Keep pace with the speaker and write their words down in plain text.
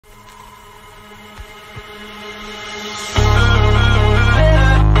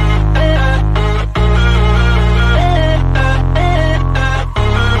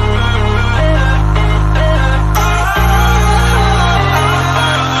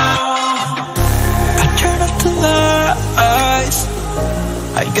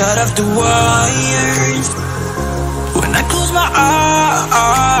cut off the wires. When I close my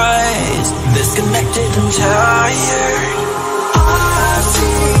eyes, disconnected and tired. I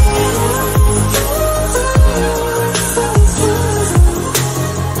see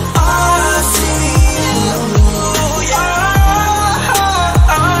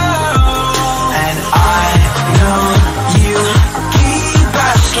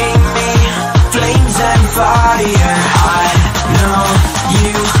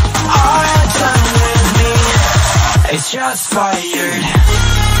just fired.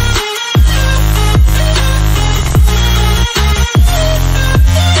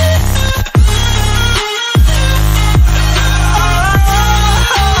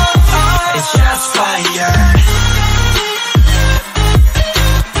 It's just fired.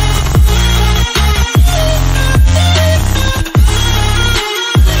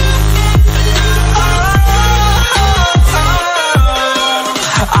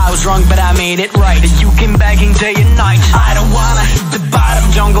 I was wrong, but I made it right. You came begging day and night. I don't wanna hit the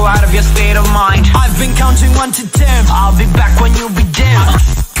bottom, don't go out of your state of mind. I've been counting 1 to 10. I'll be back when you begin.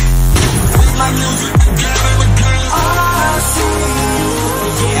 With my music together again. I see,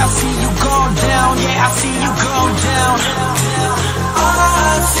 yeah, I see you go down. Yeah, I see you go down.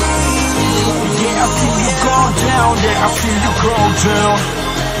 I see, yeah, I see you go down. Yeah, I see you go down.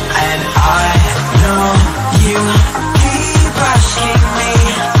 And I know you keep asking me.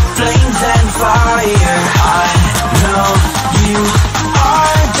 Flames and fire, I know you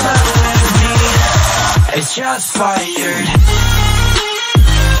are done with me. It's just fired.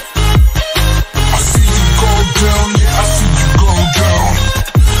 I see you go down, yeah, I see you go down.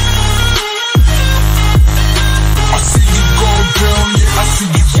 I see you go down, yeah, I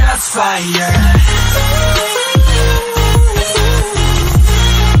see you just fired.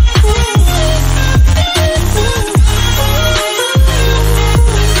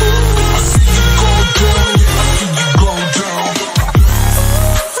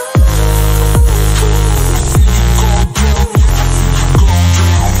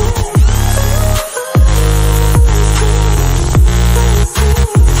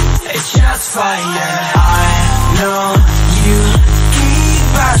 Fire. I know you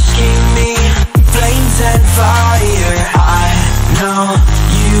keep asking me. Flames and fire. I know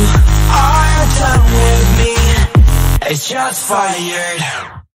you are done with me. It's just fired.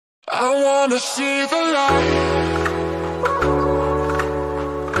 I wanna see the light.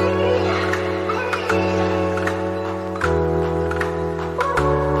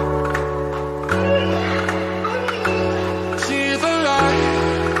 See the light.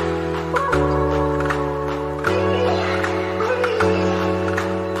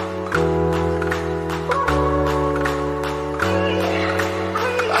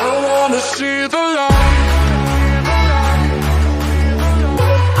 I wanna see the light.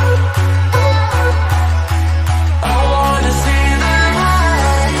 I wanna see the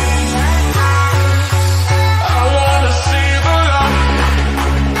light.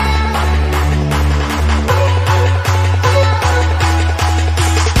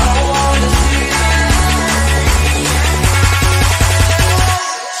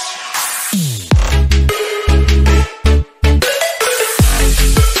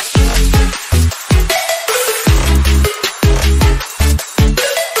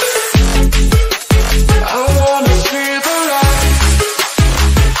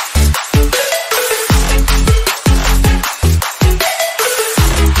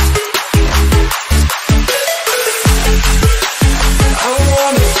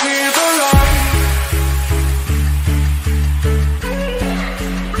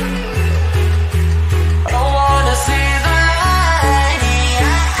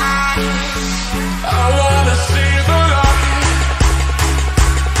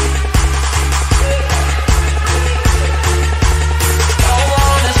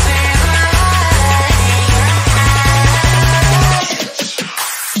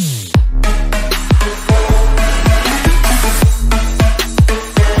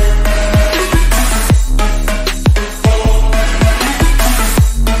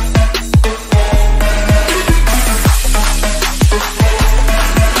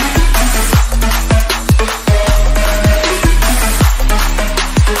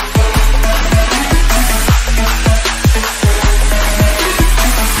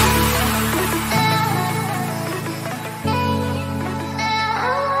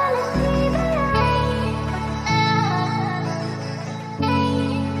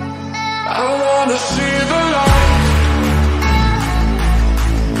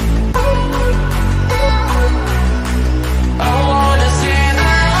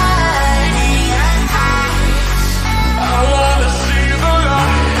 I wanna see the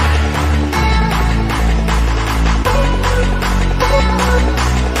light.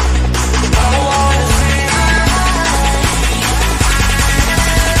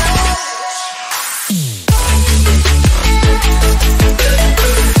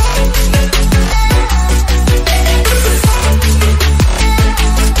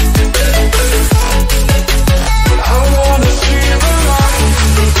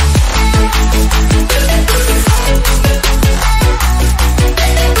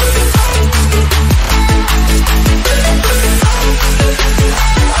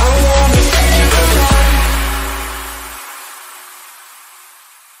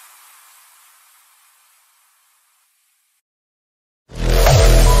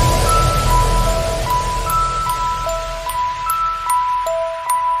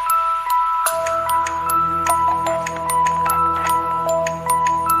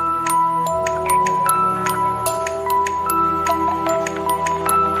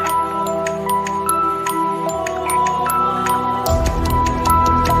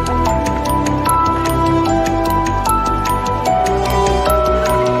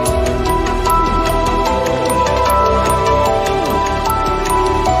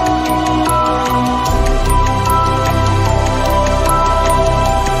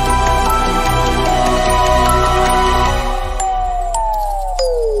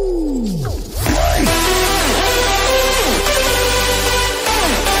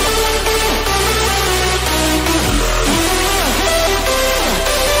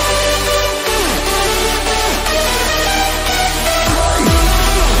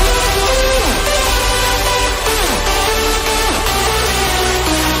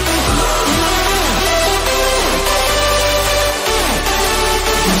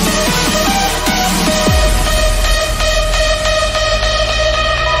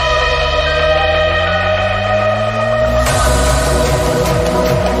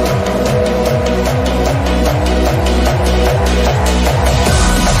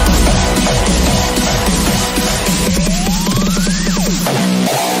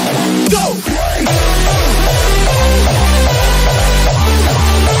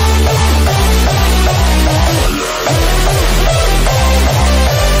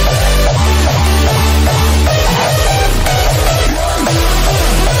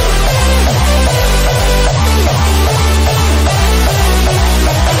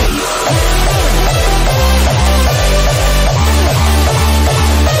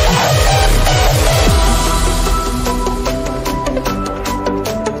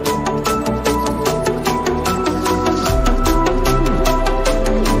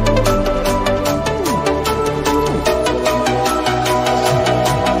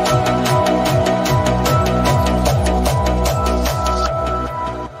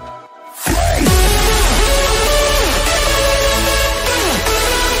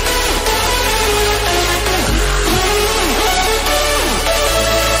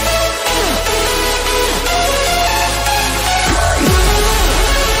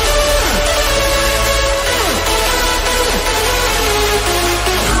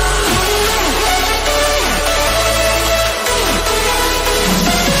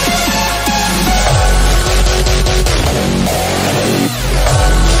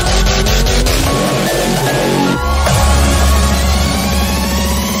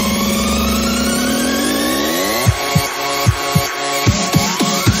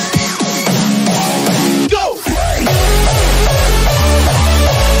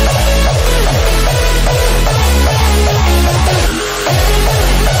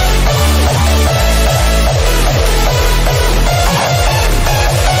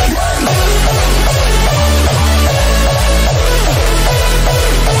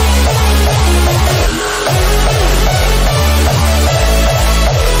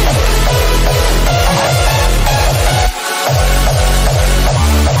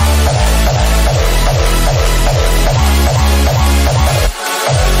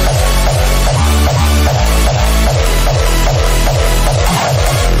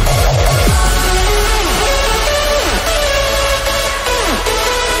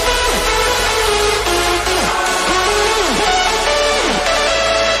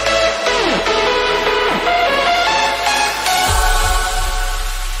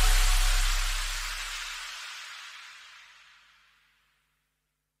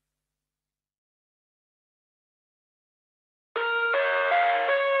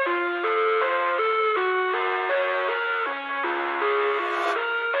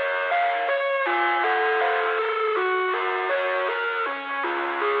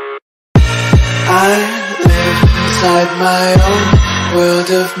 inside my own world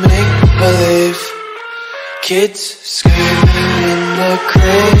of make-believe. Kids screaming in their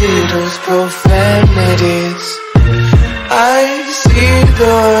cradles, profanities. I see the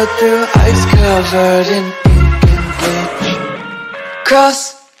world through ice covered in ink and bleach.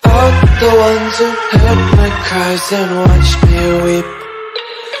 Cross out the ones who heard my cries and watched me weep.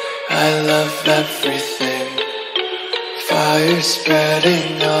 I love everything. Fire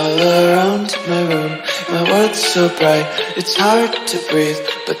spreading all around my room. My world's so bright, it's hard to breathe,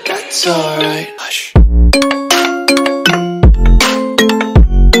 but that's alright. Hush.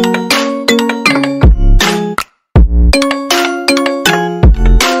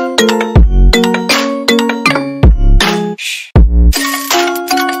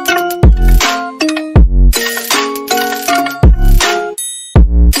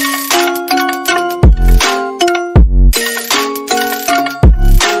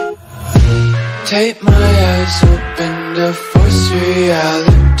 Take my eyes open to force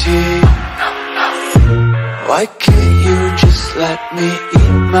reality. Why can't you just let me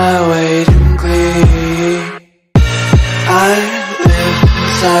eat my weight in glee? I live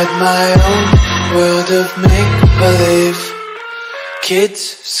inside my own world of make-believe. Kids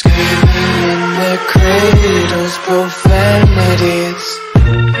screaming in their cradles, profanities.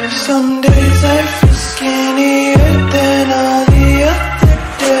 Some days I feel skinnier than all the other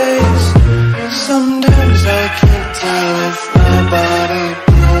days. Sometimes I can't tell if my body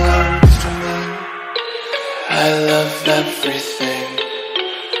belongs to me. I love everything.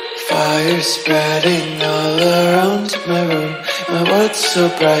 Fire spreading all around my room. My world's so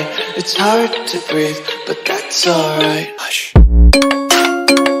bright, it's hard to breathe, but that's alright. Hush.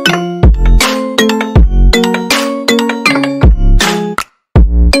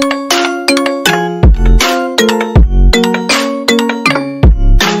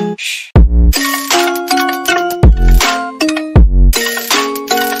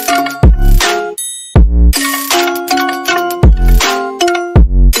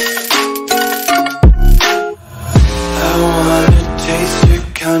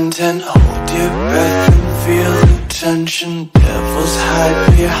 Hold your breath and feel the tension. Devils hide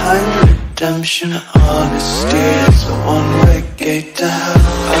behind redemption. Honesty is a one-way gate to hell.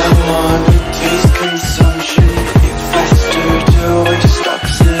 I wanna taste consumption. Eat faster to waste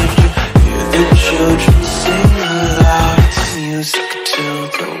oxygen. Hear the children sing aloud. It's music till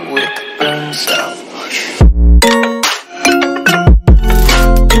the wick burns out.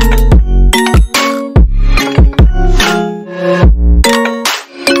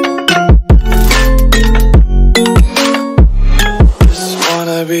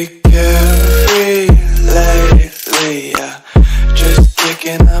 Be carefree lately, yeah. Just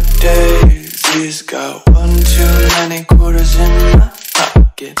kicking up daisies. Got one too many quarters in my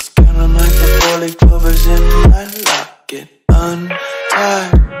pockets. Counting like the 40 clovers in my locket.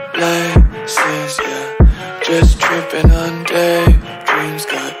 Untied laces, yeah. Just tripping on daydreams.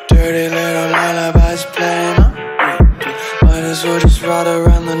 Got dirty little lullabies playing on repeat. Might as well just ride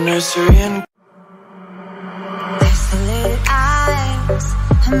around the nursery and isolated eyes,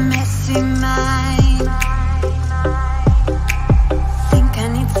 a messy mind. Think I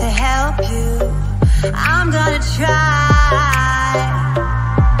need to help you. I'm gonna try.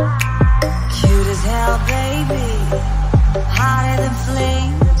 Cute as hell, baby. Hotter than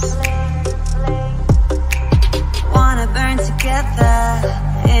flames. Wanna burn together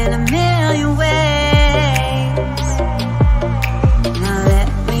in a million ways. Now let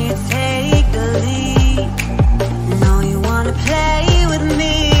me take the lead. Know you wanna play with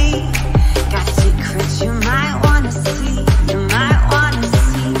me. Got secrets you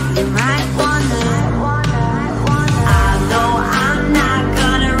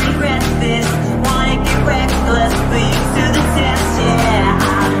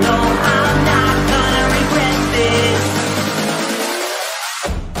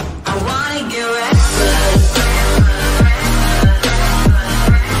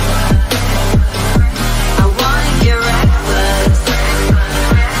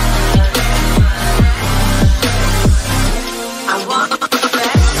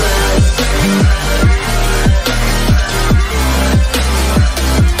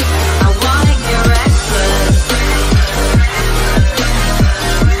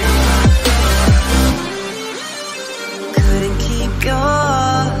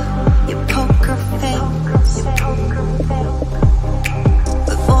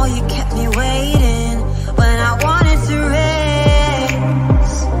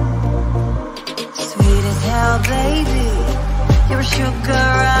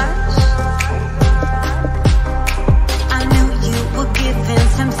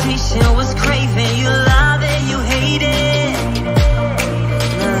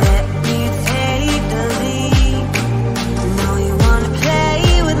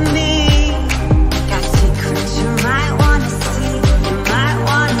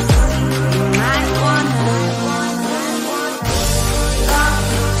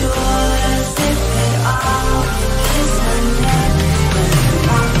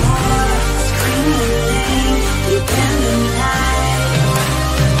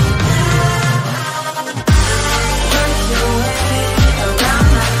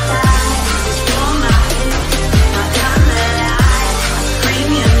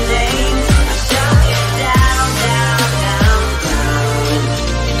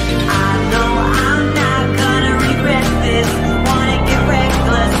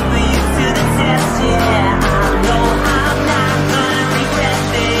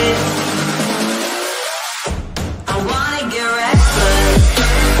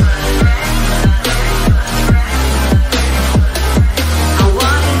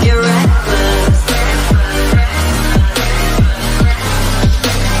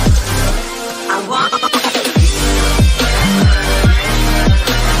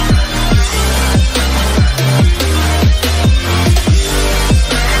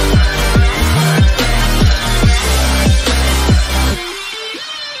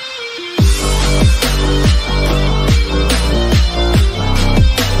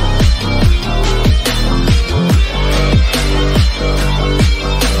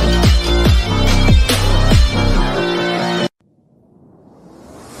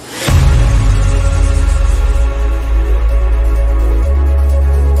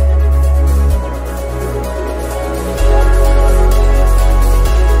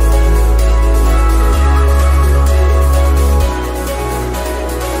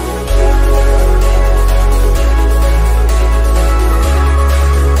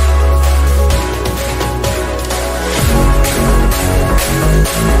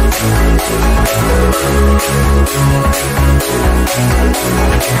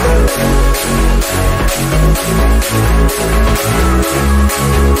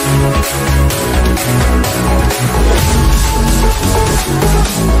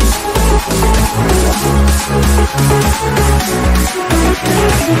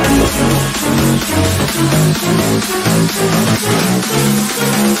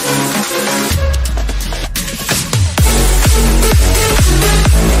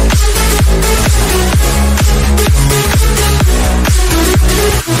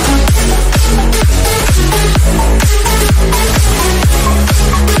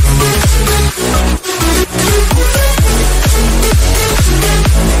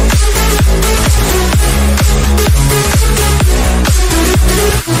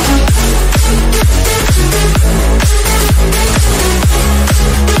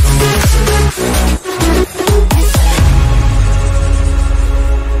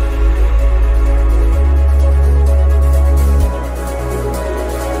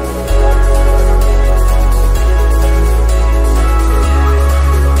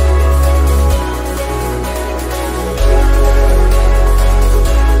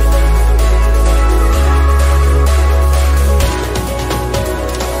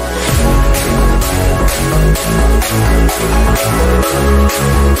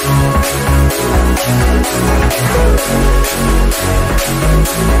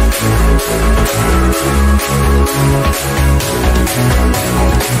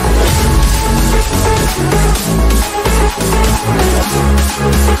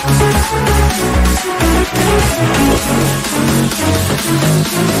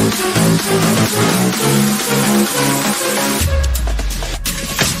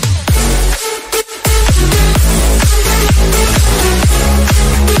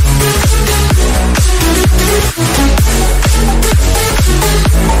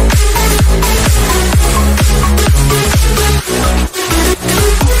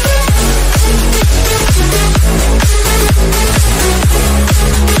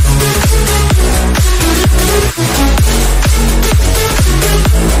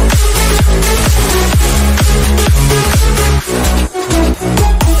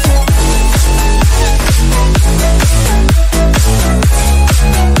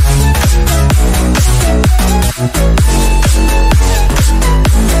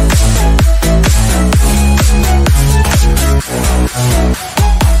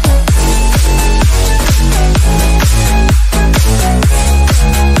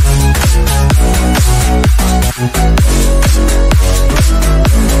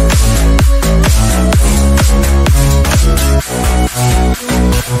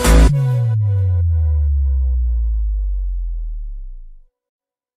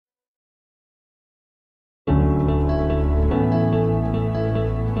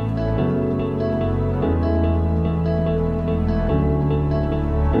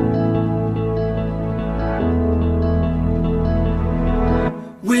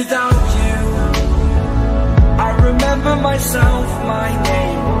myself my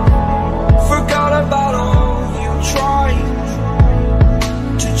name. Forgot about all you tried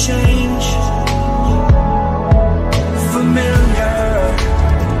to change. Familiar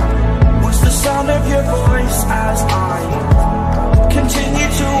was the sound of your voice as I continue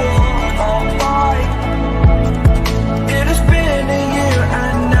to walk on by. It has been a year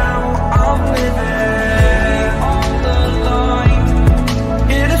and now I'm living on the line.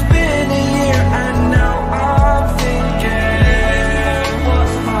 It has been a year and now I'm thinking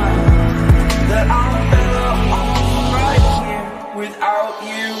what's mine, that I'm better off right here without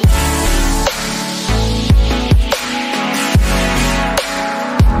you.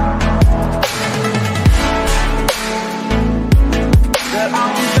 That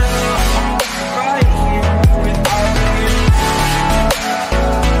I'm better off right here without you. That I'm better off right here without you.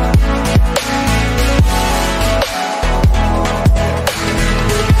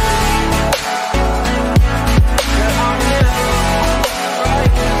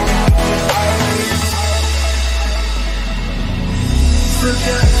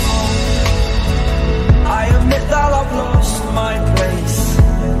 Forgetful, I admit that I've lost my place.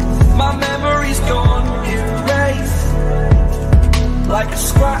 My memory's gone erased. Like a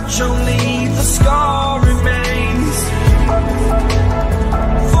scratch, only the scar remains.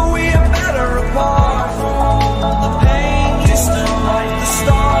 For we are better apart. The pain is still like the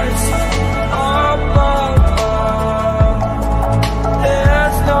stars above.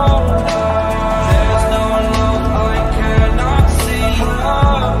 There's no love I cannot see.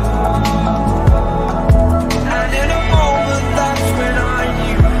 And in a moment, that's when I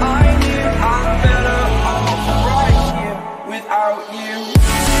knew I'm better off right here without you.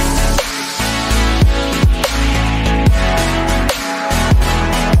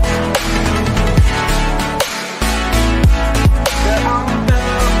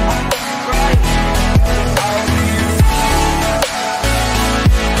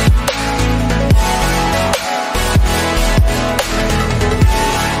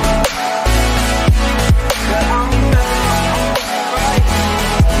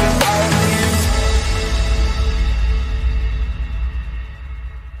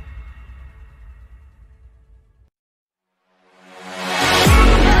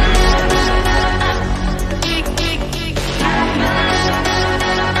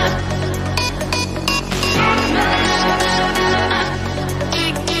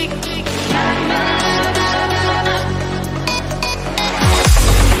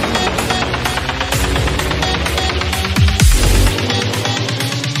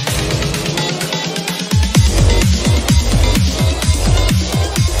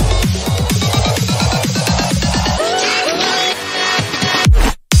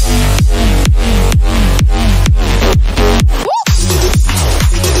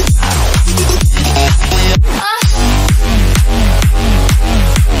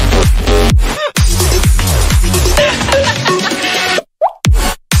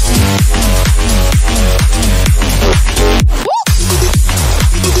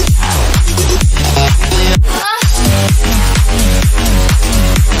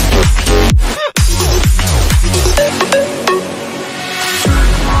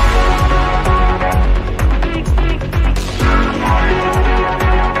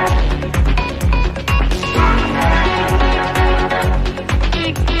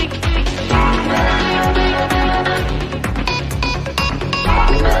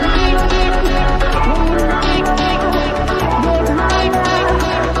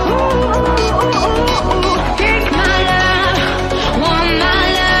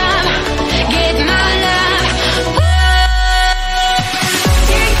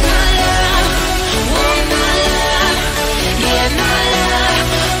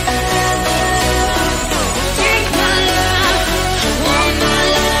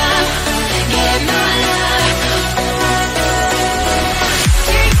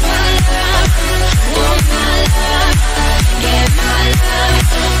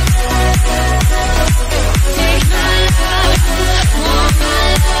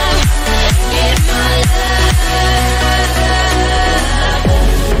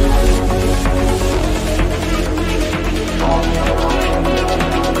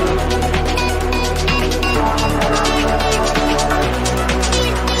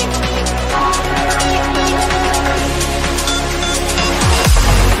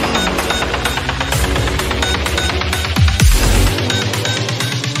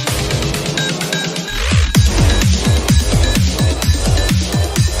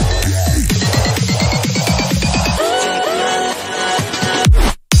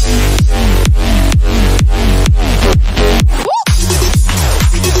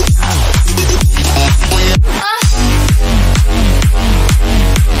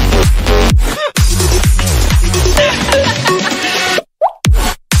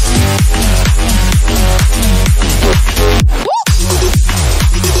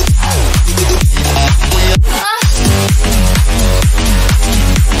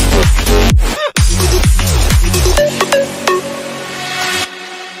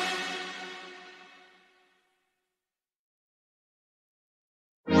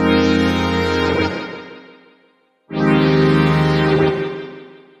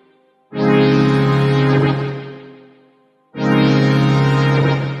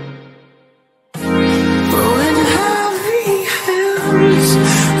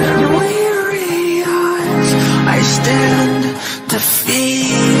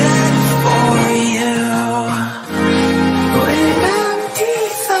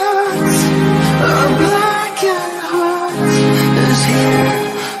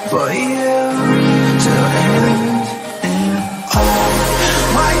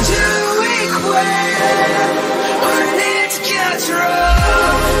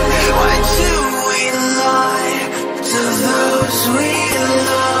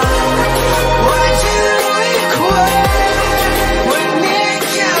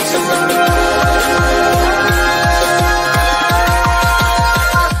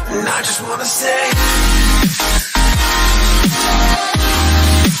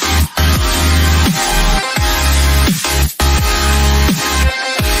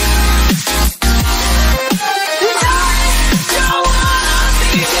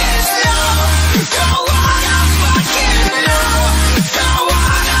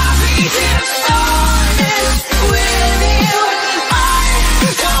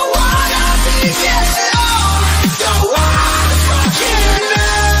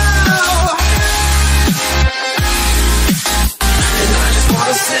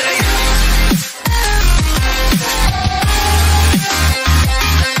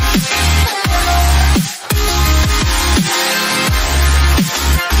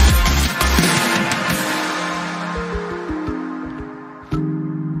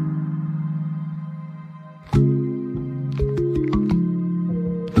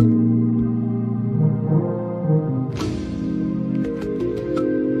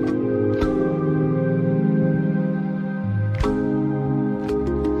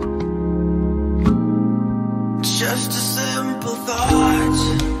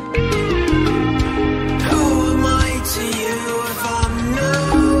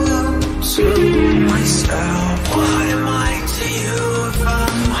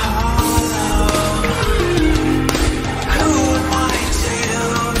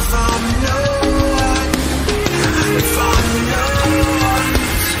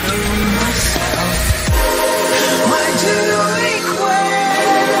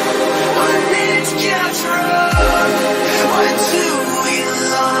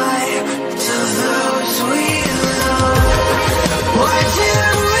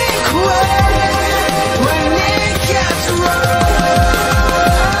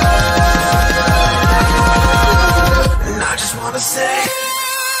 say.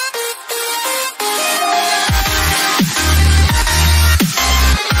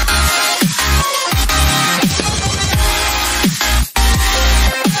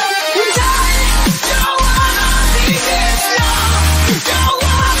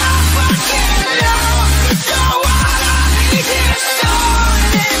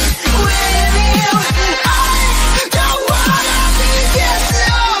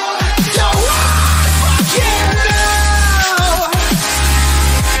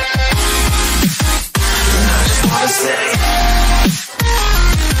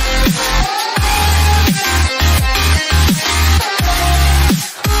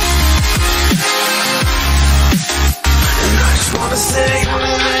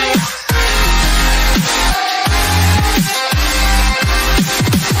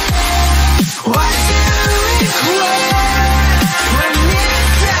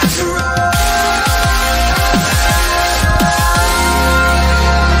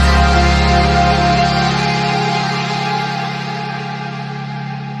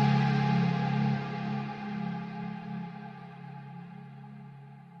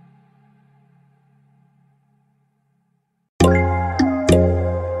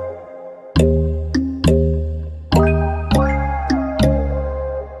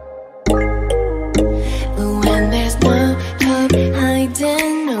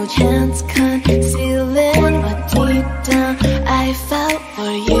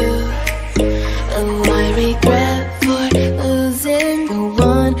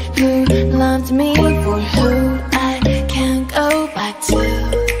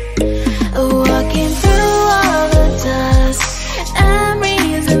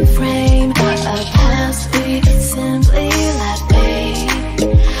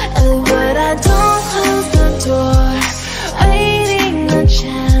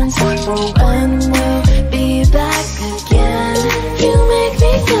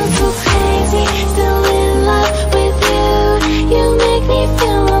 Still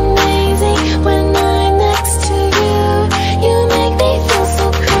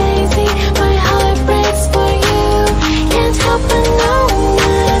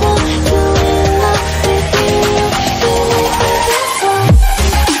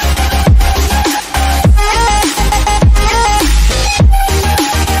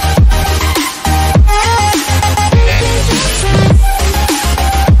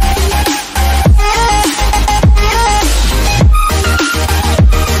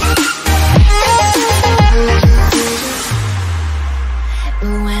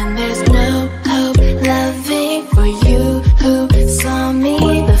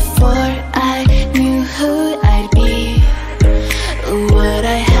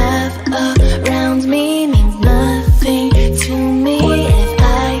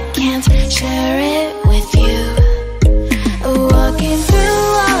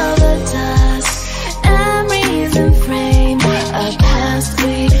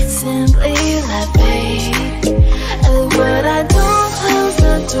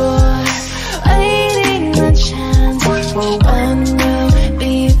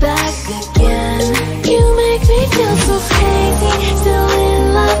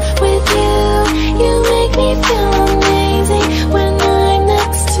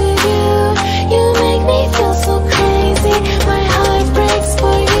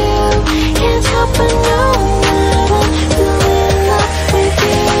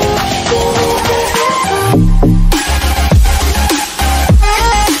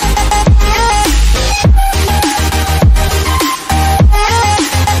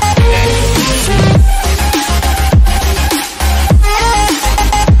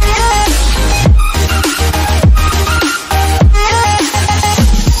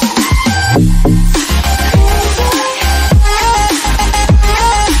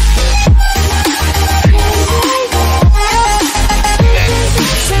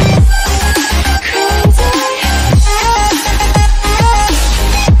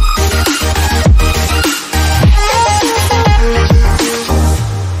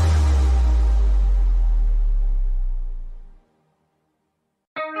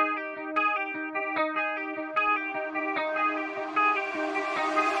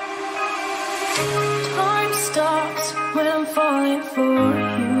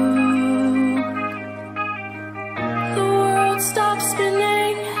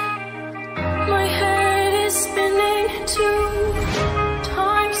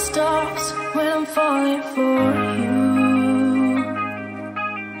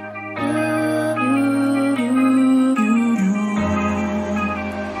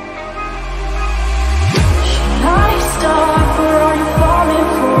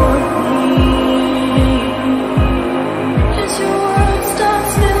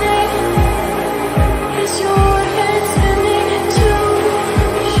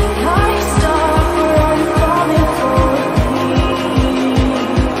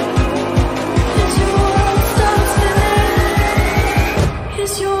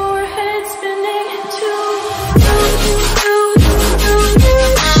your head spinning too?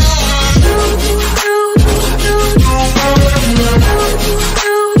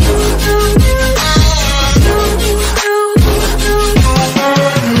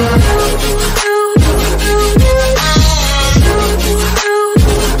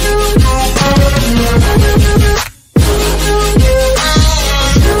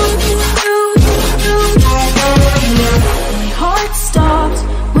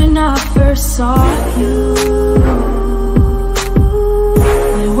 Saw you.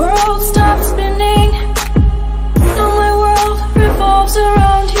 My world stopped spinning. Now my world revolves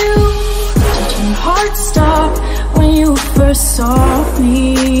around you. Did your heart stop when you first saw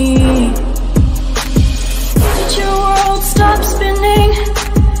me? Did your world stop spinning?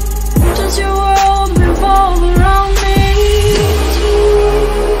 Does your world revolve around me?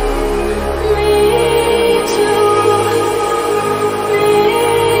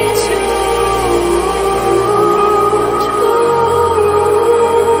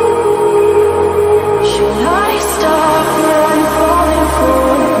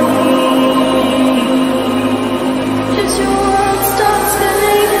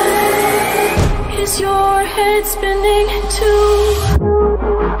 Spinning too.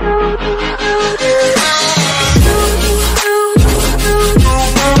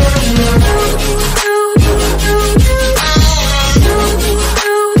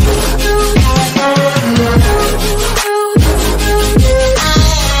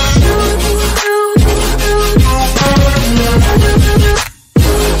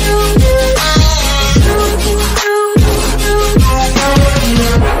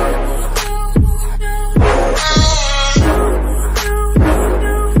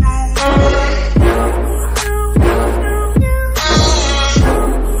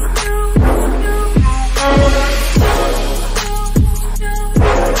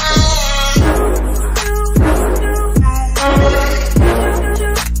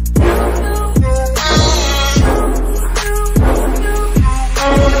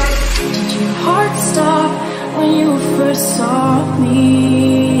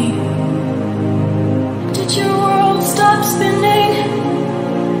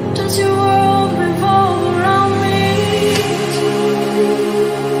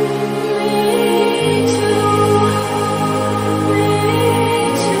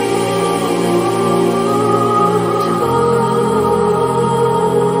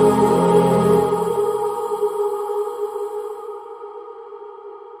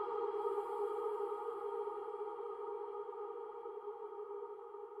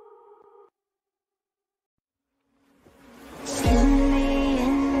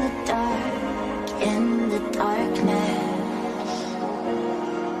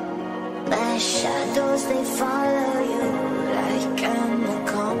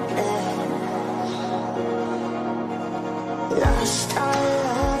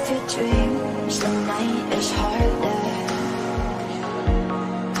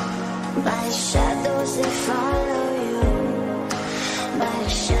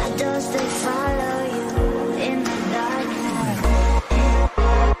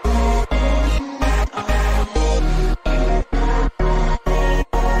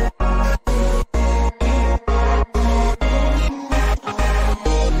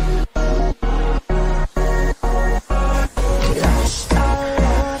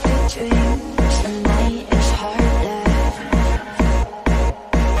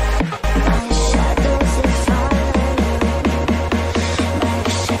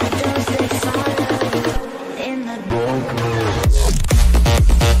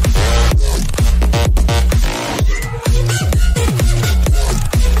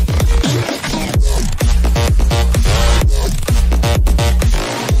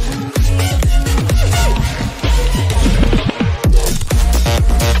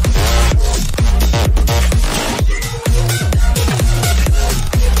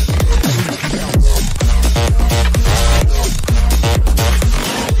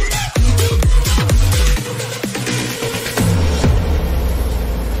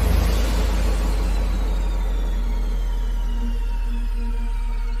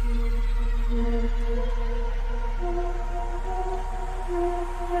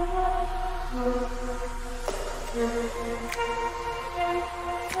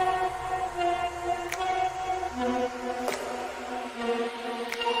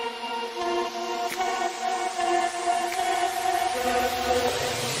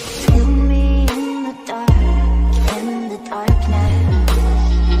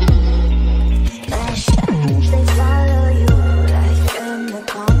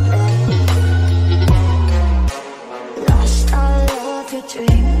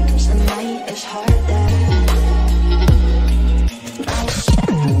 dreams. 'cause the night is harder.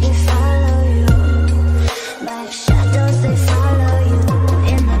 They follow you, like shadows, they follow you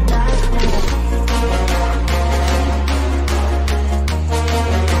in the darkness.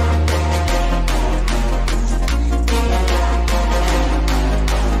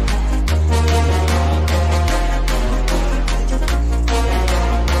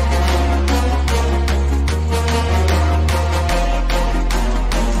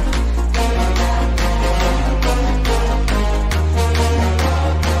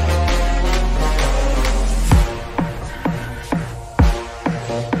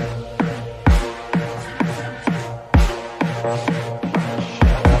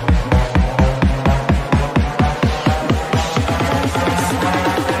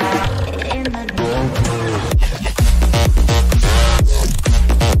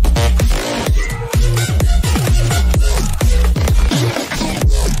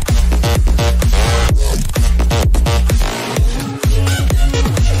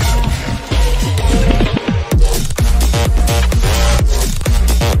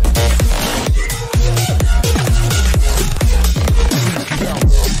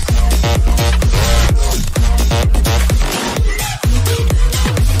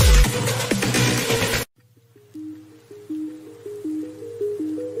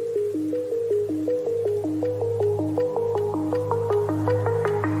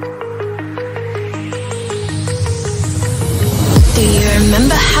 Do you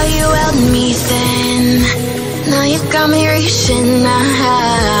remember how you held me then? Now you got me reaching out.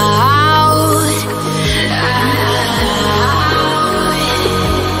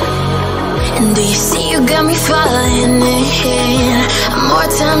 And do you see you got me falling in more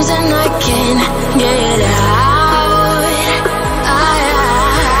times than I can get out.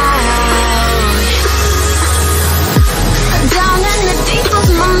 Down in the deep of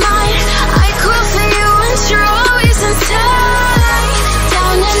my mind, I crawl for you and you're always inside.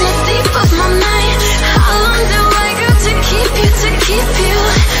 Down in the deep of my mind, how long do I got to keep you, to keep you?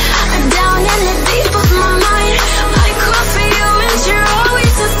 Down in the deep of my mind, I crawl for you and you're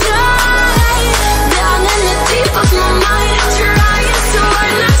always inside. Down in the deep of my mind, trying so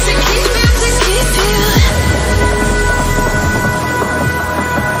hard not to keep you, to keep you.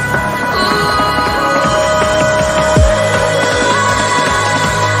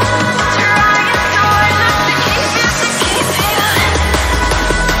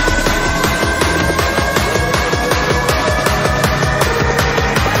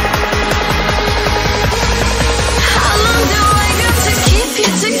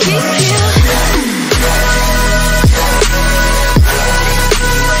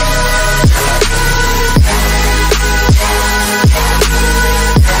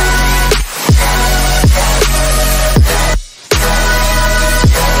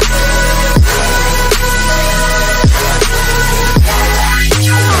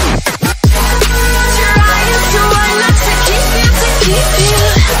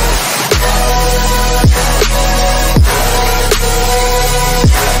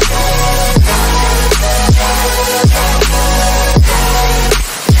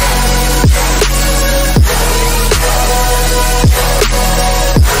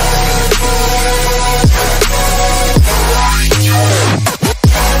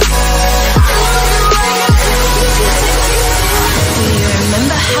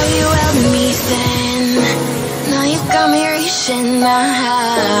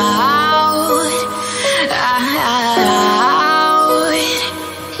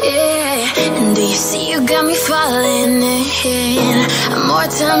 More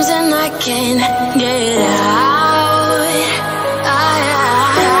times than I can get out.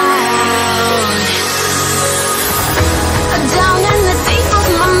 Down in the deep of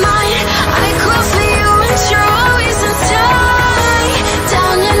my mind, I crawl for you and you're always inside.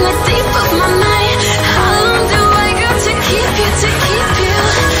 Down in the deep of my mind, how long do I got to keep you, to keep you?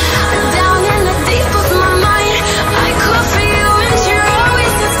 Down in the deep of my mind, I crawl for you and you're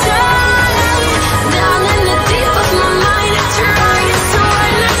always inside. Down in the deep of my mind, trying so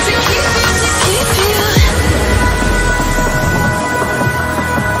hard not to keep you, to keep you.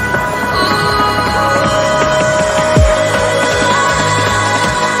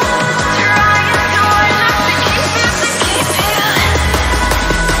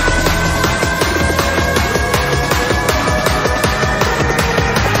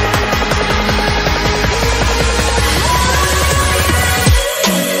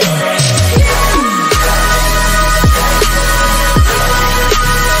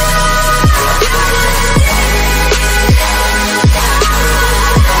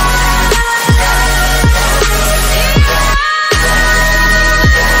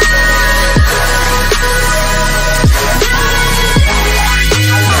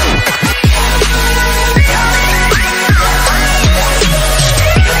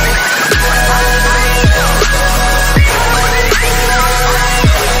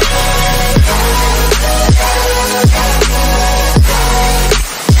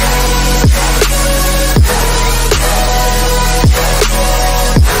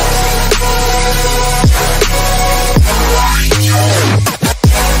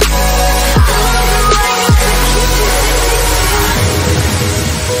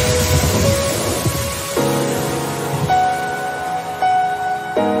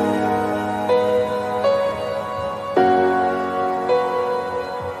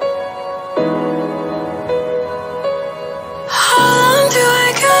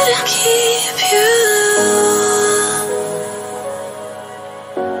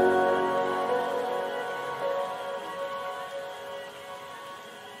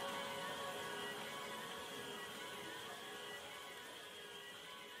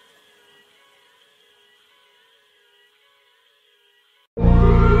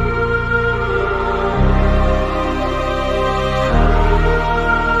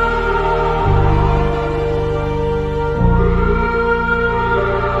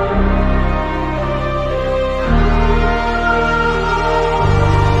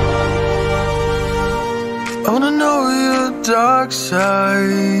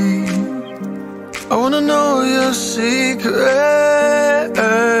 light. I wanna know your secrets.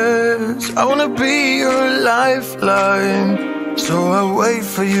 I wanna be your lifeline. So I wait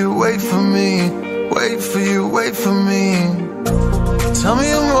for you, wait for me. Wait for you, wait for me. Tell me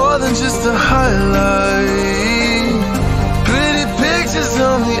you're more than just a highlight. Pretty pictures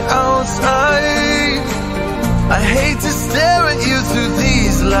on the outside. I hate to stare at you through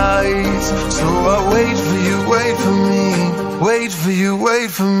these lights. So I wait for you, wait for me. Wait for you, wait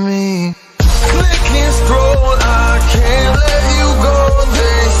for me. Click and scroll, I can't let you go.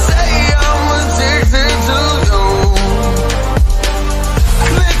 They say I'm addicted to you.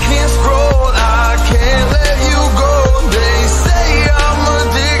 Click and scroll, I can't let you go. They say I'm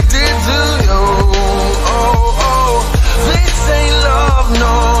addicted to you. Oh, oh, this ain't love,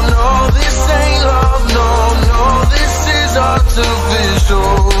 no, no. This ain't love, no, no. This is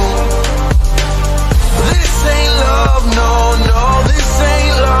artificial. This ain't love, no, no. This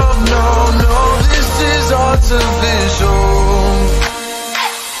ain't love, no, no. This is artificial.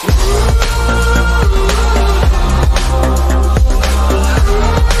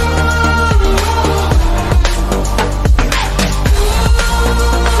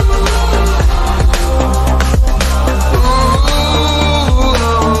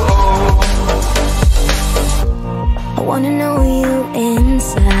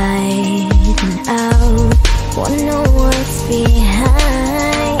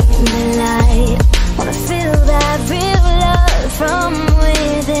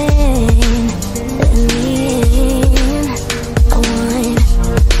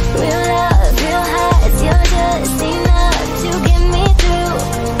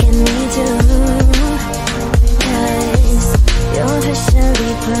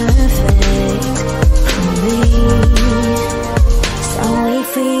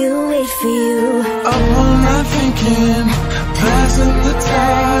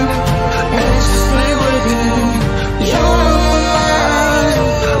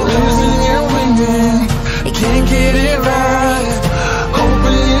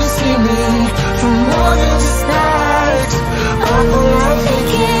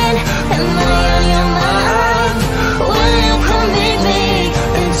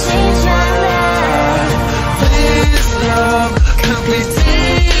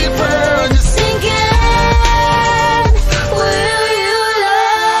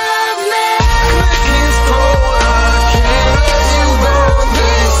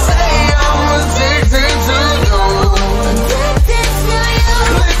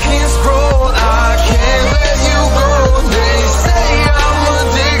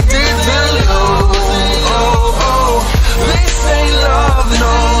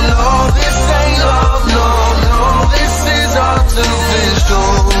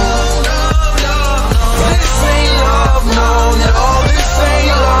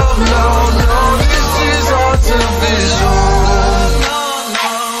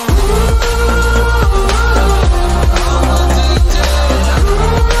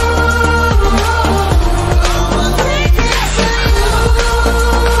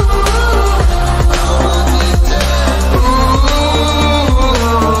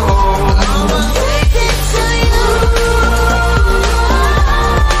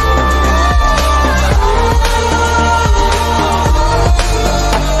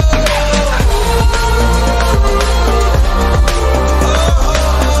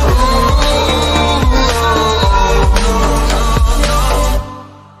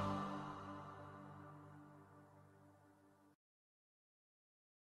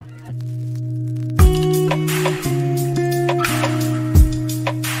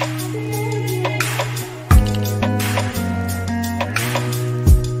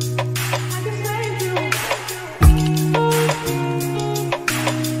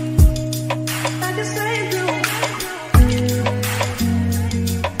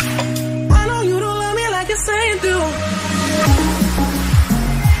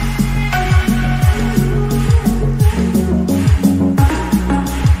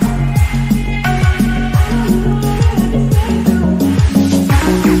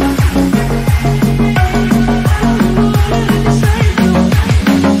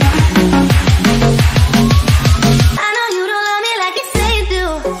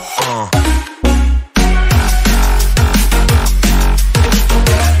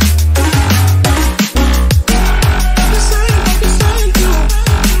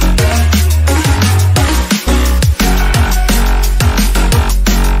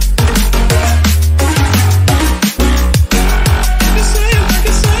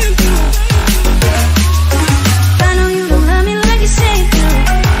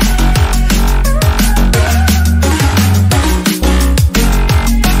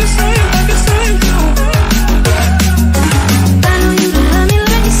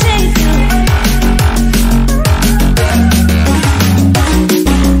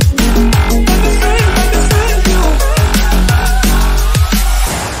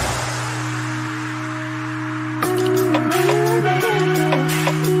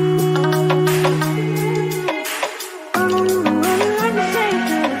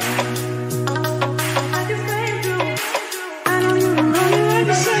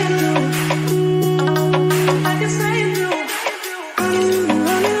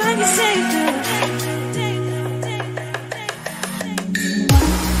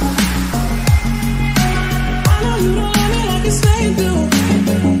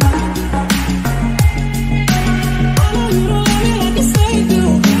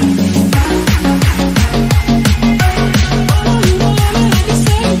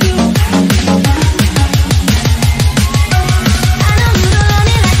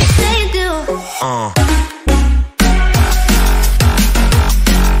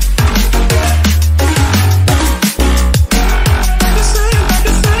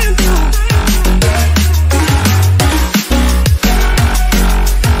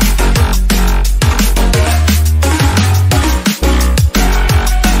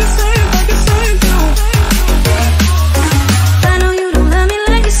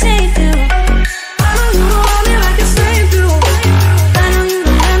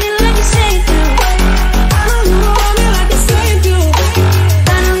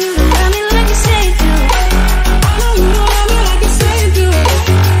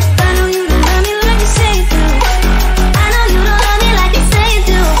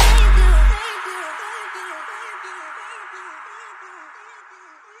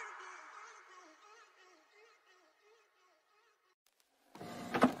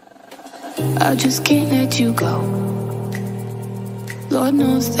 I just can't let you go. Lord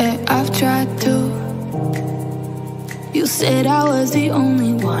knows that I've tried to. You said I was the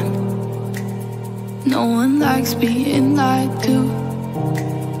only one. No one likes being lied to.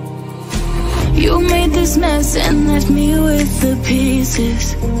 You made this mess and left me with the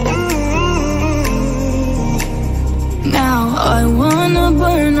pieces. Now I wanna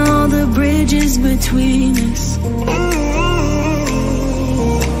burn all the bridges between us.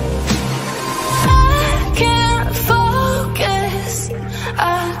 I can't focus, I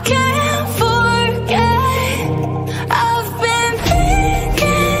can't forget. I've been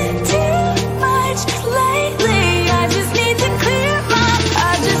thinking too much lately. I just need to clear my head. I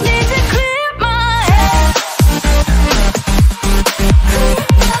just need to clear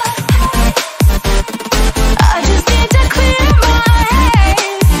my head.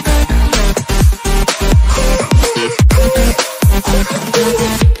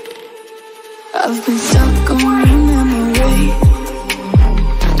 I've been stuck on your memory,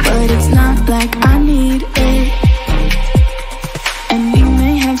 but it's not like I need it. And we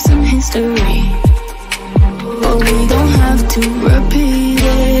may have some history, but we don't have to repeat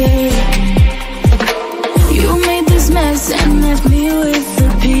it. You made this mess and left me with the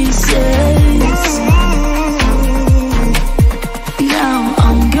pieces. Now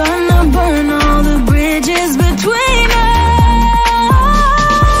I'm gonna burn all the bridges between us.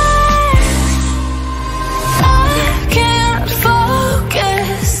 I can't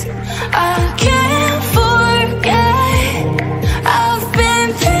focus, I can't forget. I've been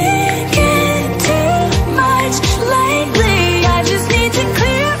thinking too much lately. I just need to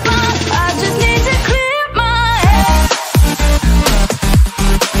clear my head. I just need to clear my head.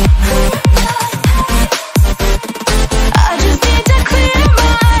 I just need to clear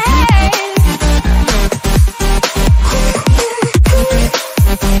my head.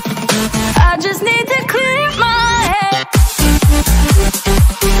 I just need to clear my head.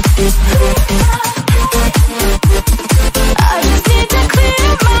 I just need to clear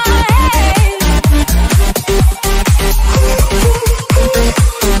my head.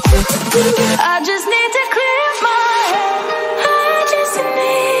 I just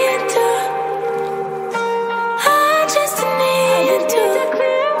need to. I just need to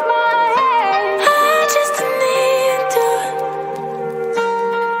clear my head. I just need to.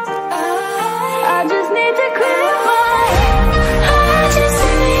 I just need to clear my head. I just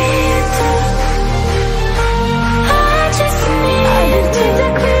need to. I just need to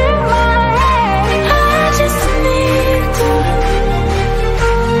clear my head. I just need to.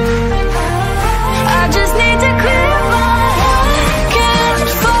 I just need to clear my head. Can't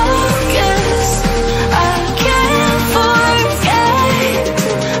focus, I can't forget.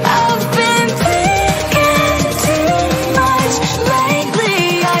 I've been thinking too much lately.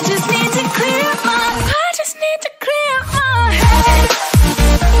 I just need to clear my head. I just need to clear my head.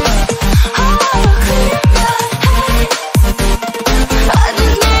 Oh, clear my head. I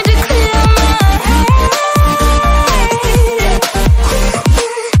just need to clear my head.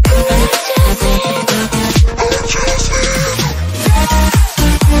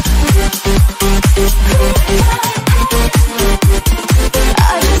 I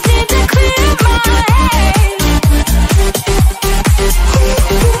just need to clear my head.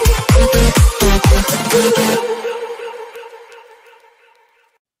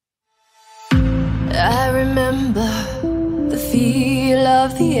 I remember the feel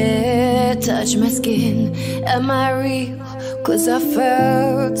of the air touch my skin. Am I real? 'Cause I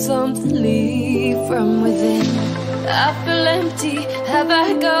felt something leave from within. I feel empty. Have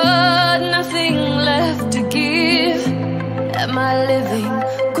I got nothing left to give? Am I living?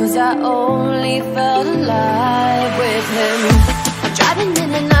 'Cause I only felt alive with him. I'm driving in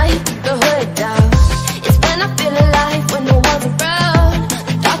the night, the hood down. It's when I feel alive, when no one's around.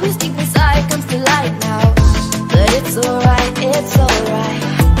 The darkness deep inside comes to light now. But it's alright, it's alright.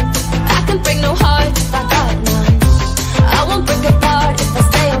 I can break no heart if I got none. I won't break apart if I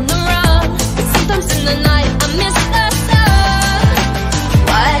stay on the run. But sometimes in the night I miss the sun.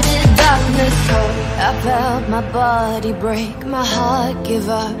 Why did darkness come? I felt my body break, my heart give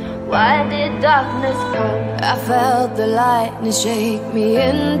up. Why did darkness come? I felt the lightning shake me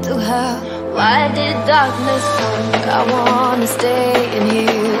into hell. Why did darkness come? I wanna stay in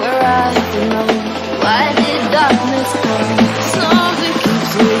here where I belong. Why did darkness come? Something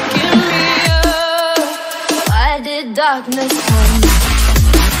keeps waking me up. Why did darkness come?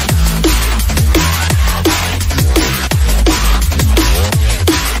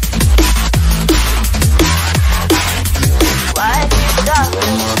 Why did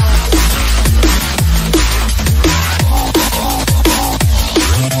darkness come?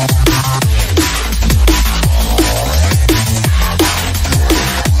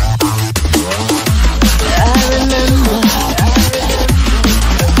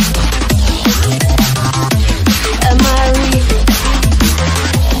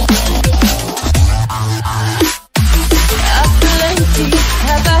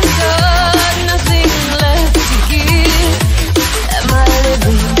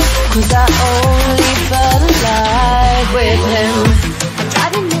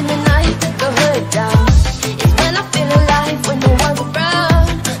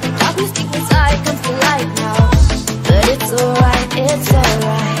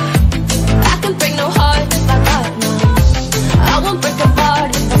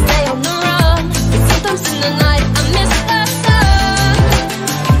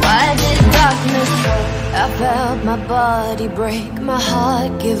 felt my body break, my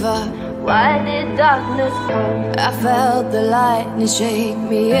heart give up. Why did darkness come? I felt the lightning shake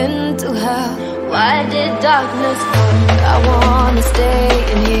me into hell. Why did darkness come? I wanna stay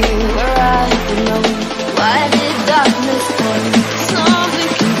in here where I belong. Why did darkness come?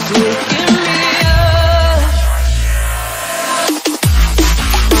 Something keeps waking me up.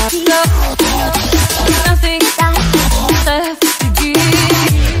 Nothing left to give.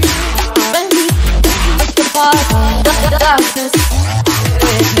 When we look apart, the darkness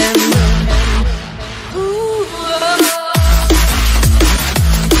with them.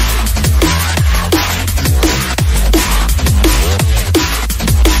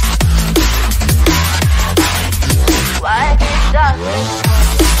 Why did darkness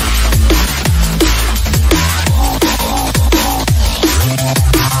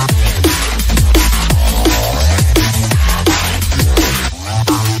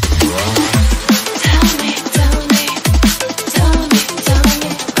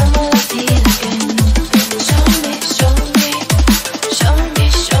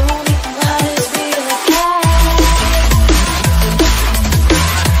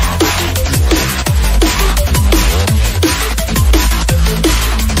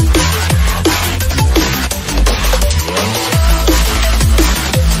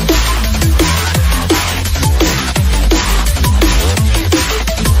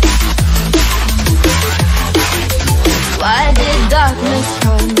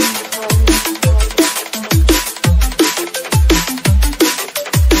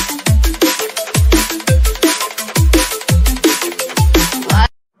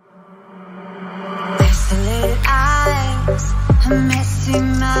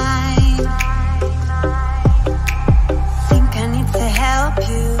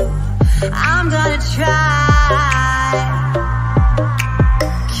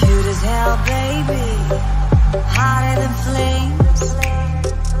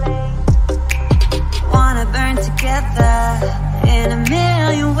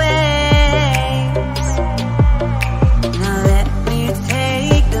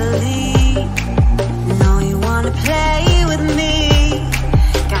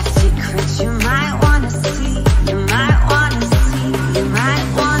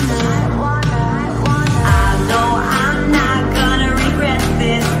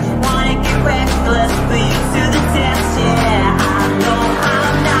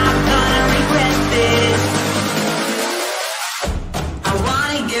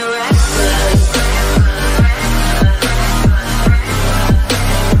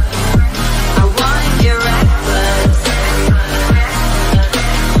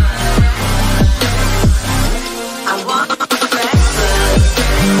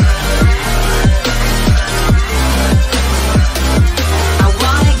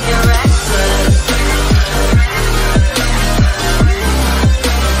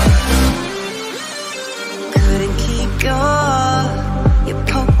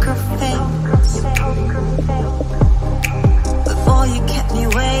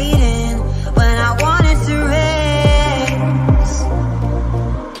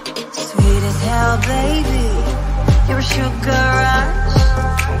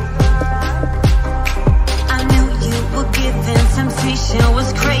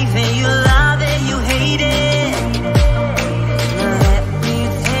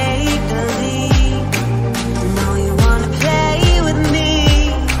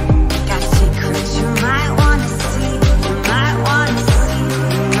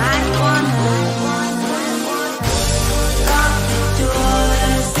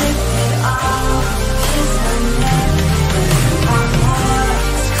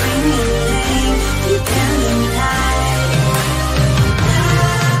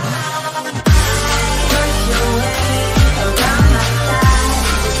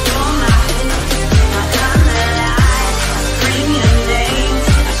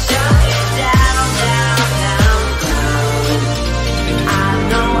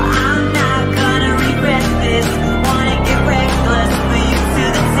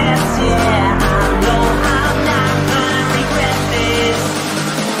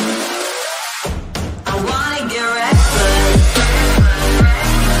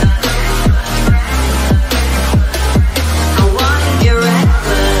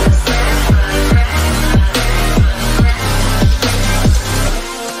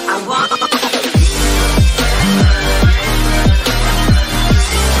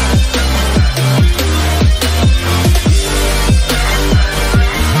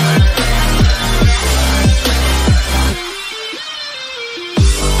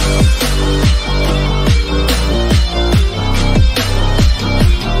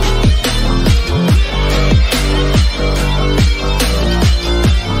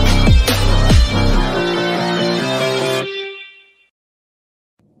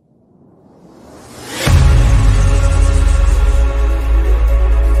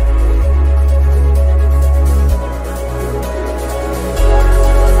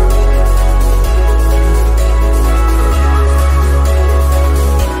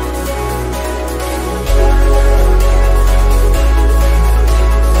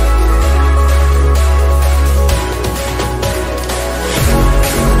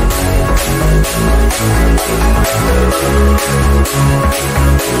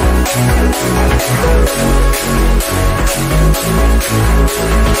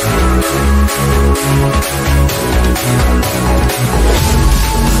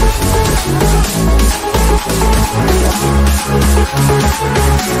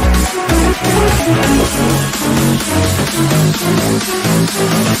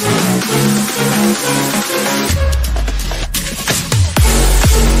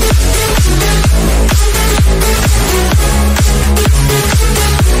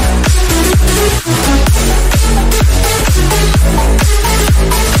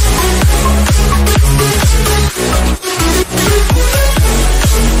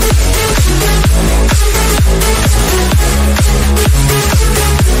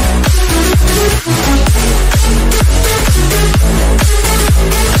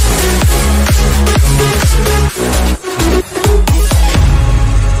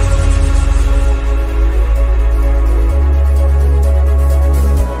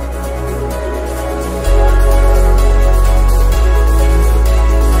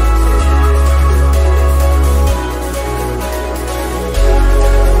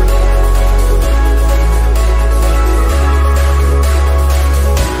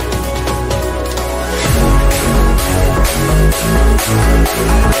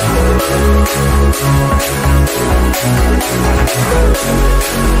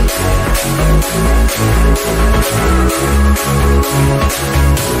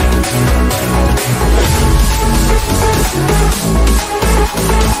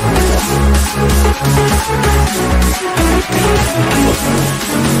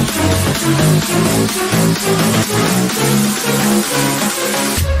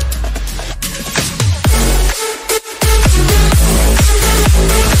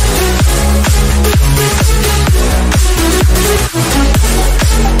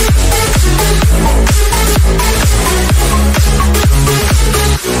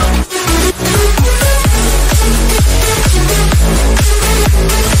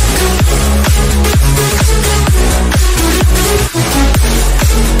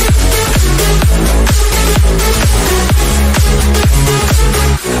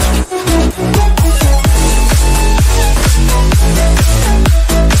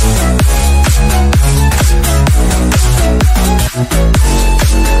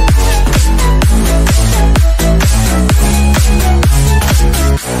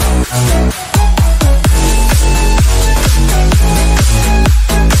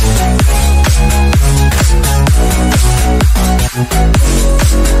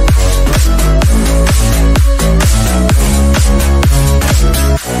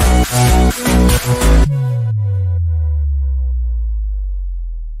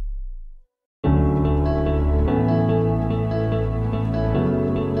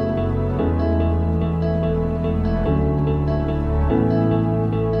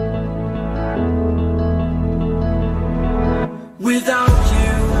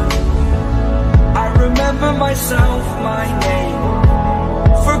myself my name.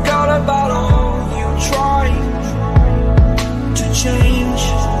 Forgot about all you tried to change.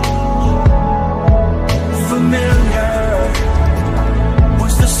 Familiar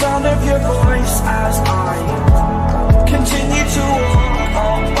was the sound of your voice as I continue to walk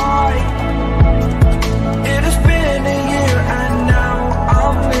on by. It has been a year and now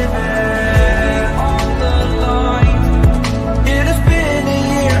I'm living on the line. It has been a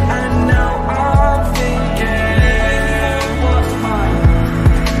year and now I'm thinking what's mine,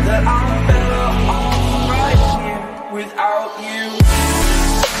 that I'm better off right here without you.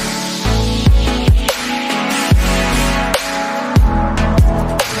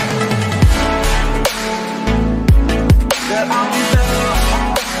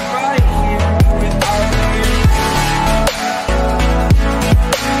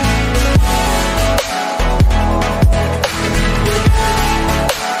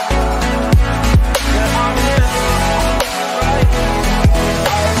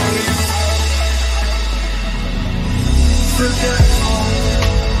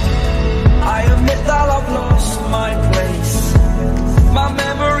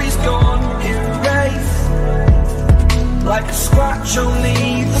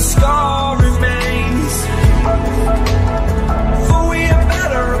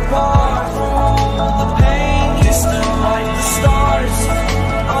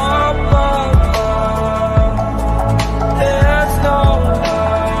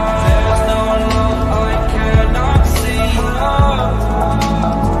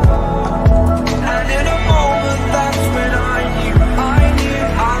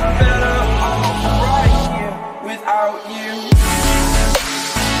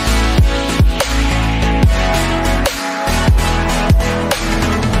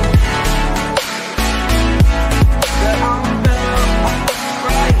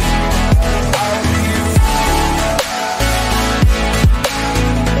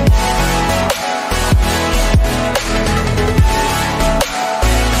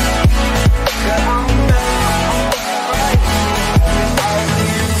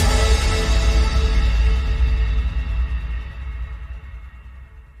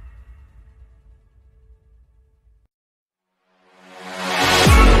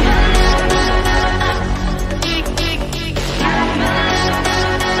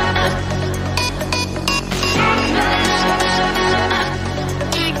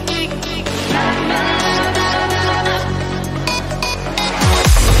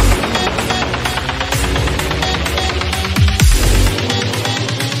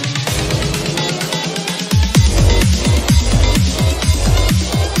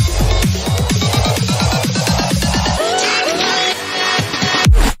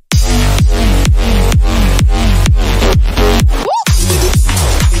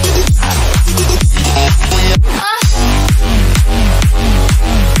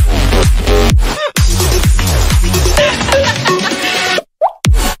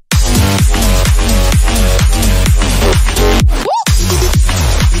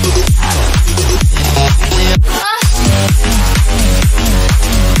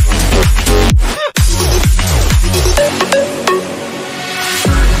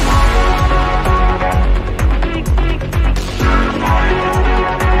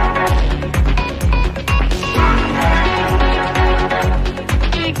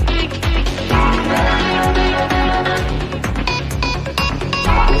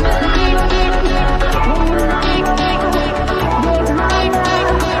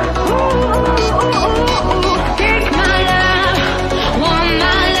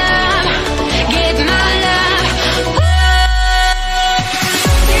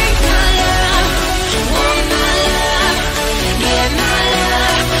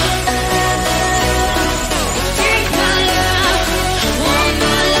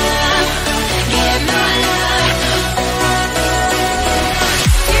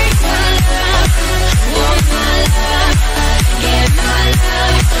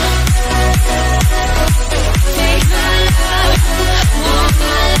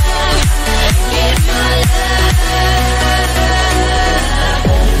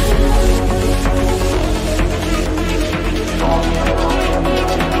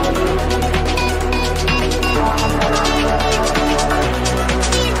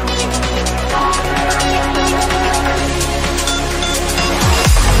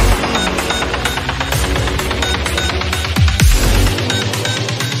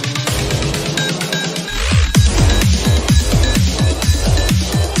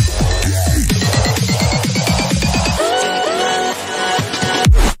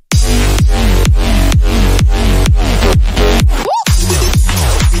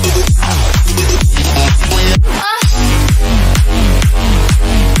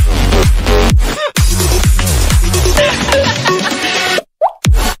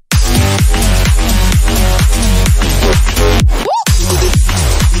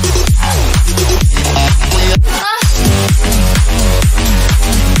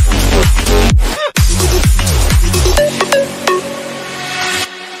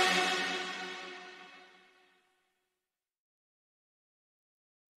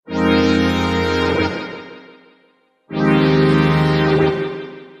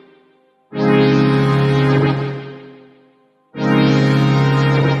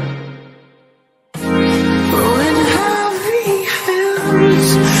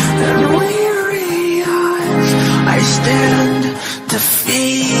 and weary eyes, I stand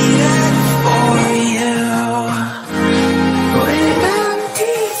defeated for you. With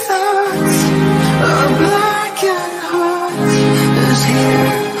empty thoughts, a blackened heart is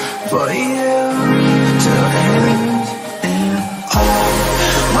here for you to end it all.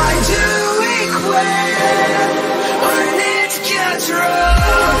 Why do we quit when it gets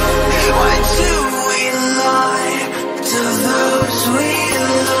rough? Why do we lie to those we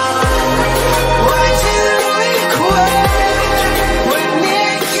love? Why do we quit when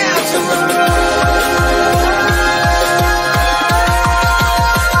it gets rough?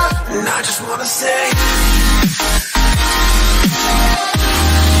 And I just wanna say,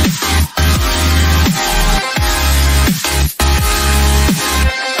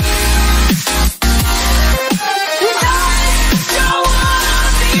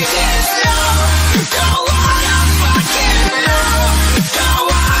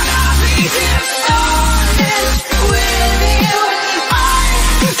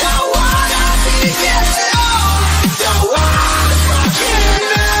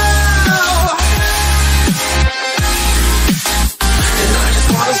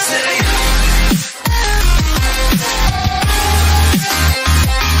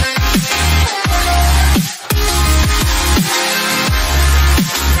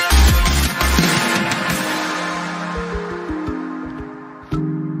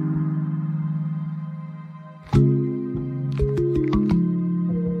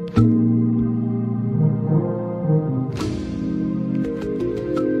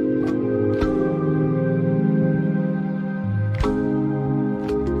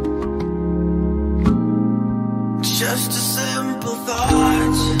 just a simple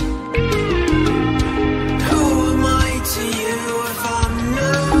thought. Who am I to you if I'm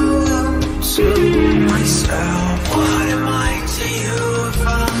new to myself? What am I to you if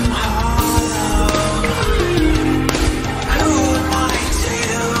I'm hollow? Who am I to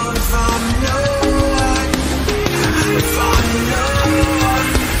you if I'm no one? If I'm no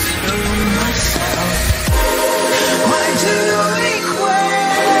one to myself? Why do we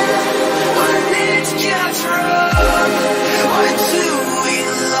quit when it gets rough? Why do we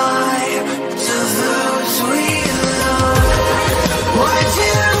lie to those we love? Why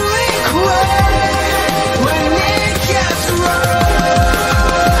do we quit when it gets rough?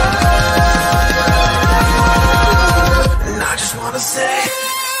 And I just wanna say,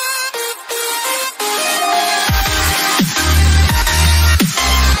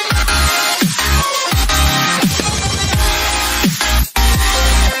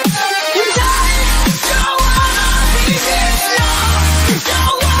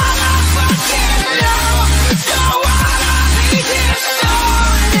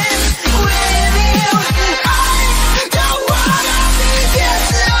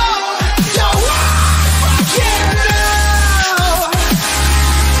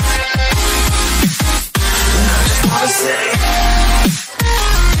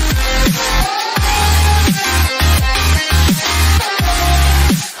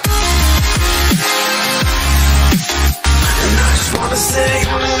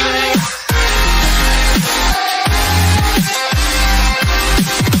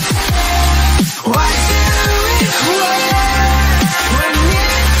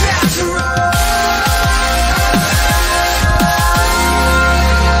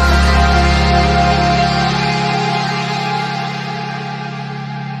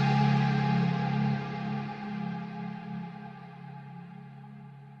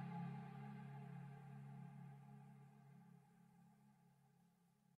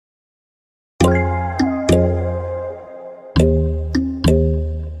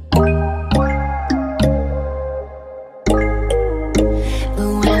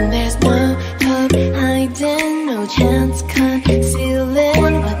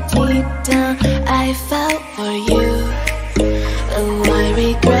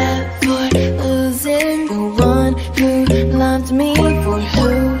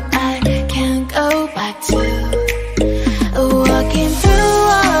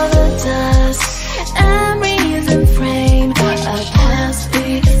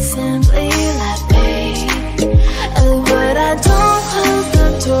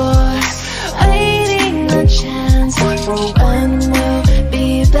 for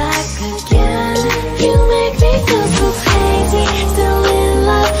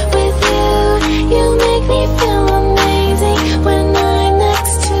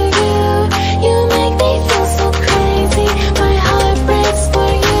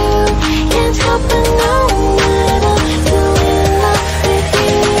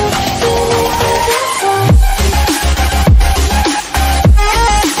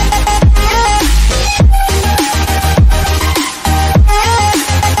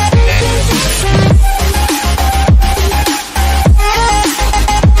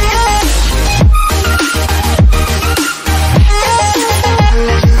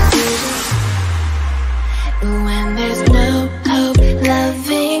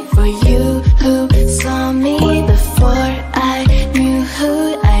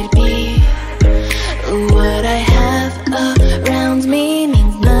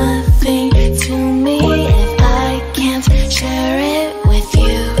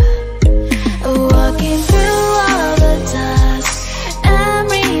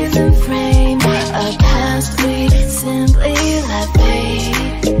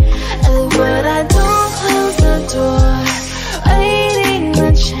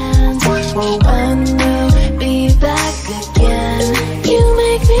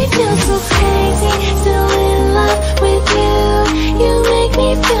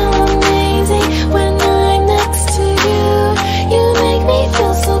feel amazing when I'm next to you. You make me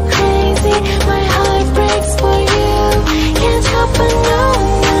feel so crazy. My heart breaks for you. Can't help but know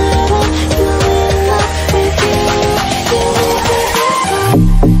that I'm in love with you. You make me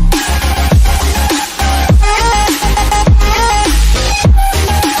feel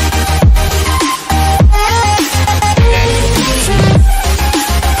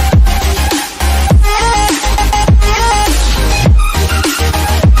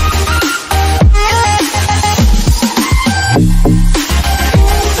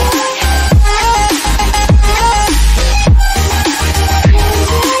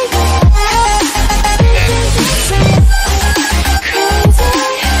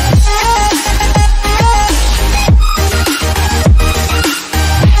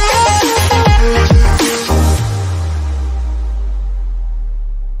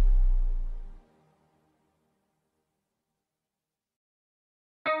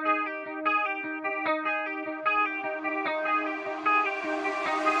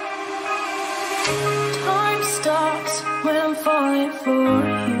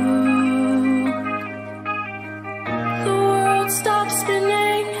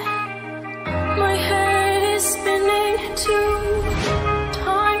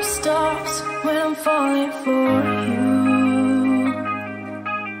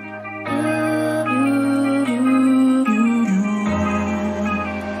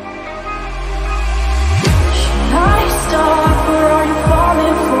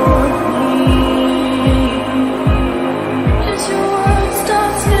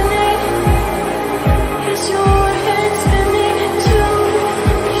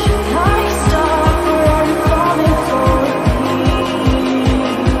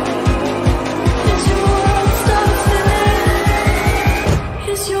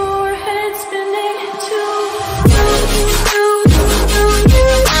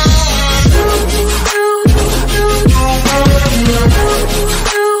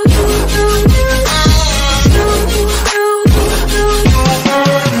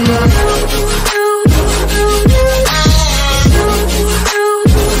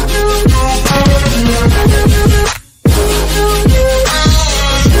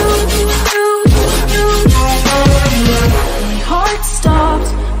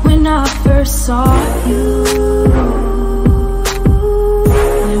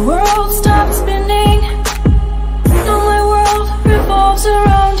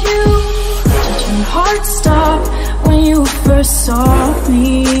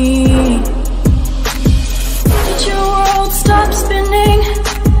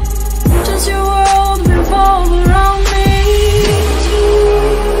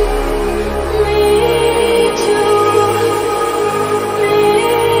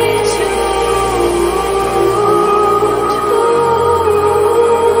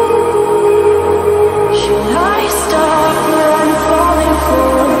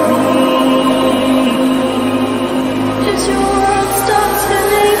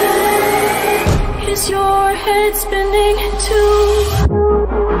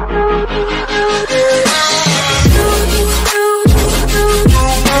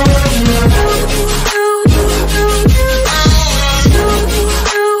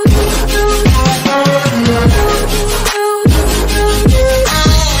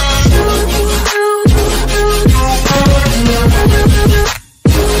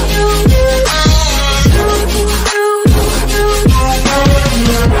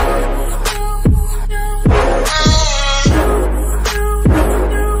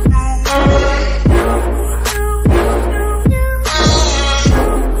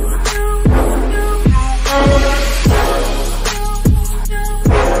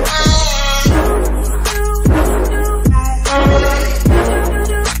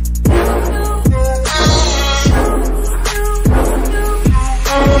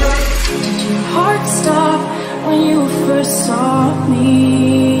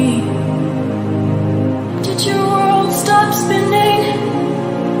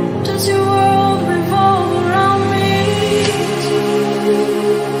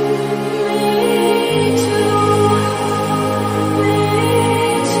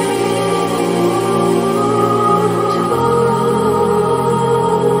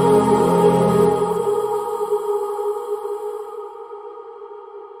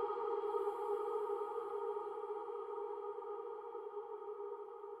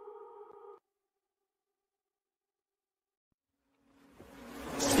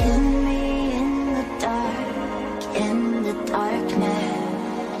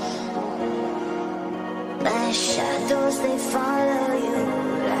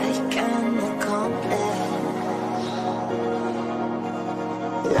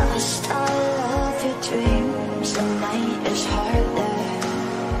Lost all of your dreams, the night is harder.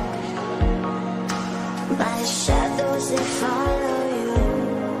 My shadows, they follow you.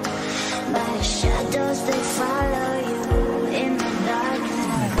 My shadows, they follow you in the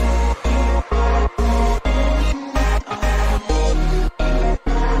darkness.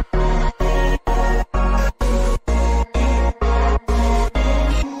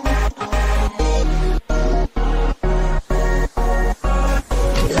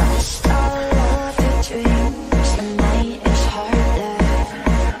 Lost all of your dreams, the night is harder.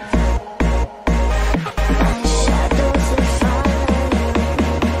 My shadows, they follow you.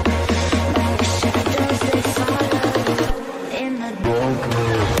 My shadows, they follow you in the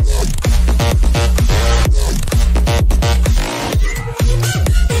darkness.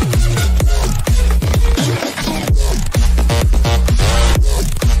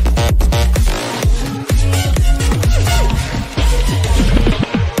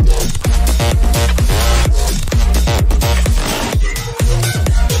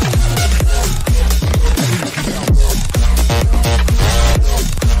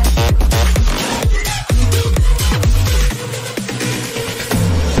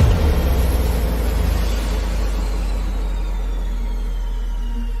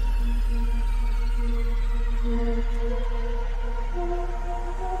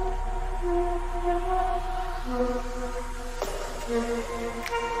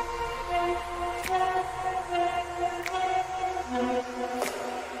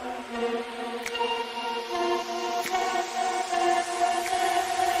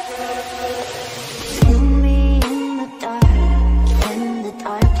 Feel me in the darkness.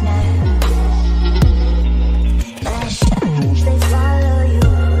 My shadows, they follow you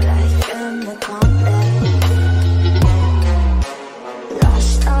like in the complex.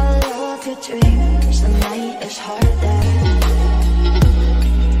 Lost all of your dreams, the night is harder.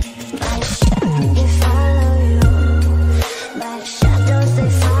 My shadows, they follow you. My shadows, they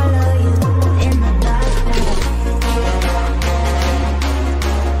follow you in the darkness.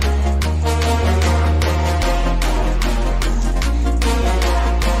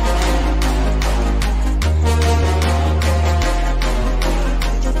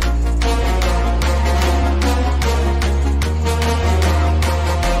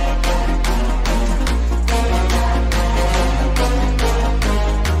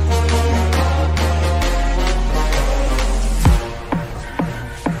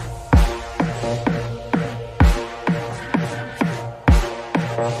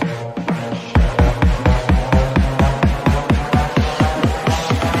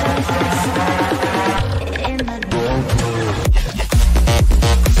 In the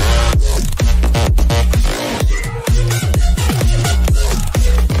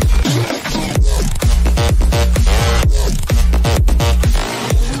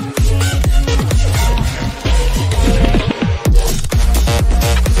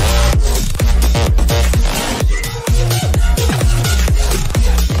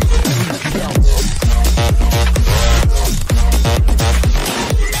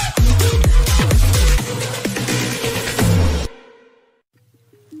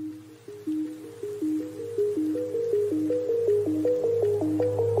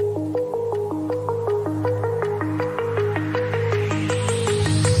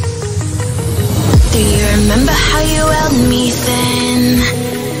Do you remember how you held me then?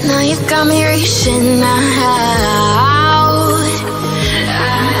 Now you've got me reaching out.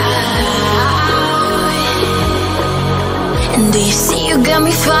 And do you see you got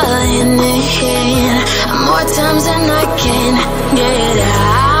me falling in more times than I can get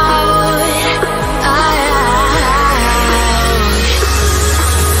out.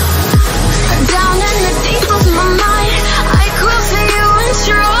 Down in the deep of my mind, I crawl for you and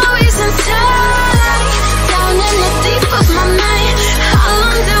you're always inside. Down in the deep of my mind, how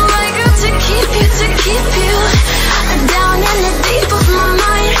long do I got to keep you, to keep you? Down in the deep of my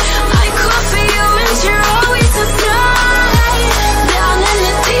mind, I crawl for you and you're always inside. Down in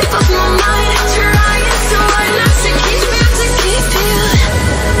the deep of my mind, trying so hard not to keep you, to keep you.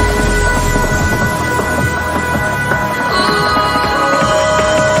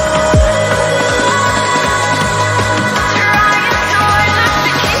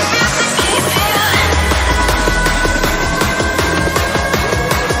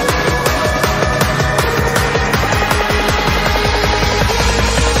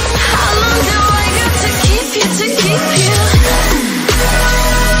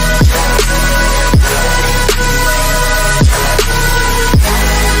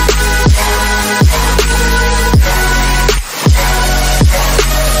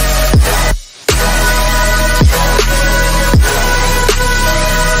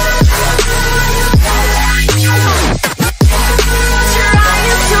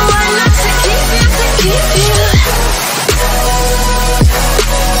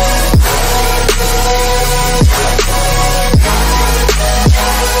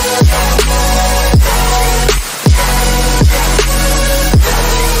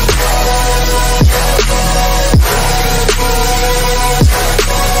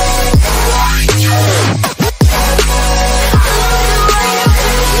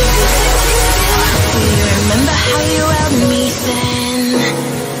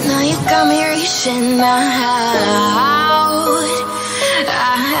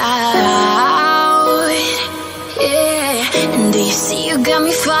 got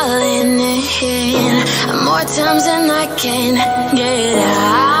me falling in more times than I can get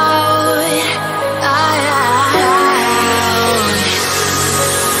out.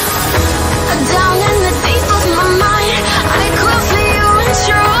 Down in the deep of my mind, I crawl for you and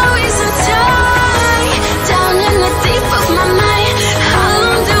you're always in tight. Down in the deep of my mind, how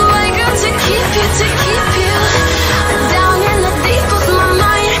long do I got to keep you, to keep you? Down in the deep of my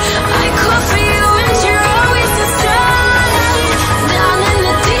mind, I crawl for you and you're always in tight. Down in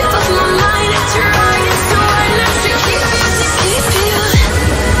the deep of my mind, trying so hard not to keep you, to keep you.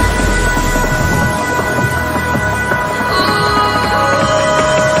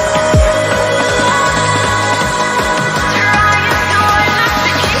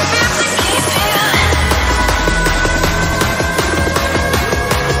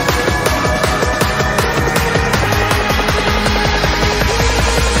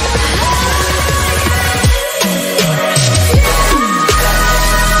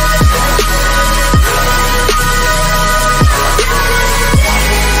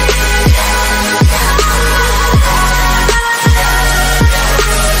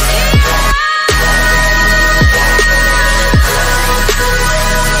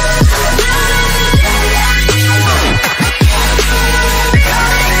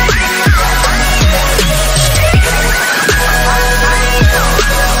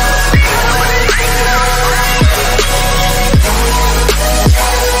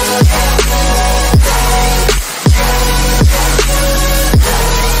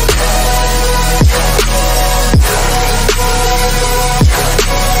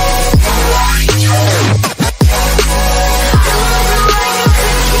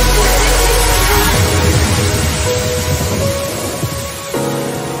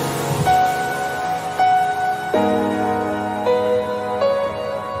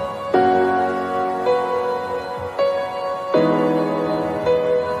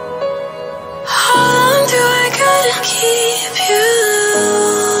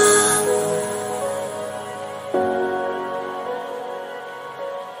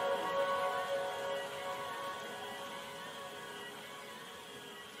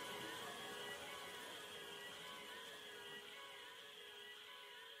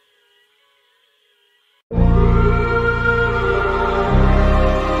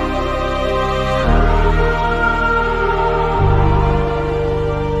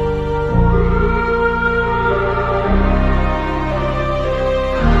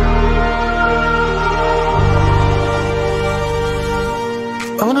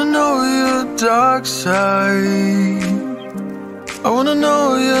 I wanna know your dark side. I wanna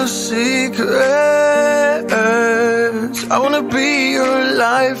know your secrets. I wanna be your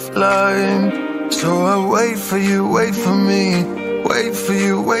lifeline. So I wait for you, wait for me. Wait for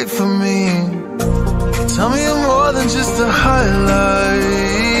you, wait for me. Tell me you're more than just a highlight.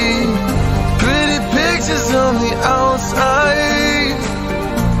 Pretty pictures on the outside.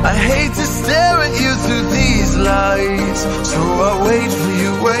 I hate to stare at you through these lights. So I wait for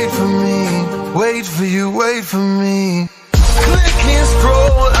you, wait for me. Wait for you, wait for me. Click and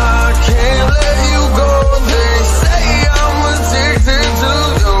scroll, I can't let you go. They say I'm addicted to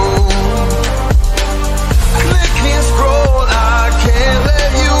you. Click and scroll, I can't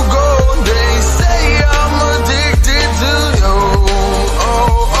let you go. They say I'm addicted to you.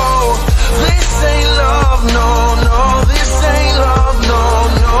 Oh, oh, this ain't love, no, no. This ain't love, no,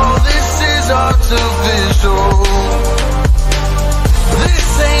 no. This is artificial. This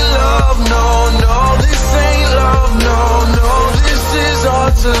ain't love, no, no. This ain't love, no, no. This is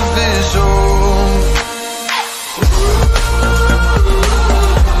artificial.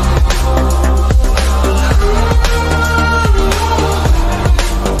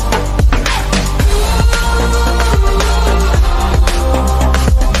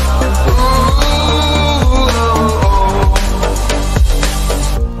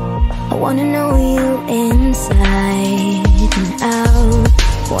 I wanna know you inside and out.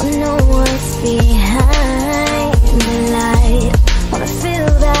 Wanna know what's behind the light. Wanna feel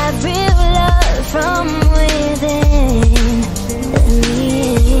that real love from within. Let me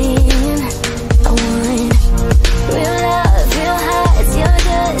in. I want real love, real hearts. You're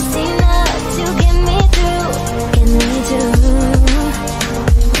just enough to get me through. Get me through.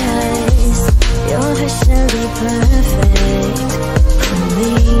 'Cause you're officially perfect for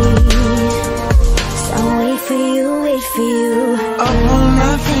me. So I'll wait for you, wait for you. Up all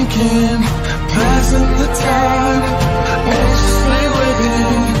night thinking, passing the time, anxiously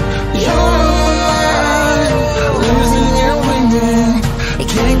waiting. You're mine,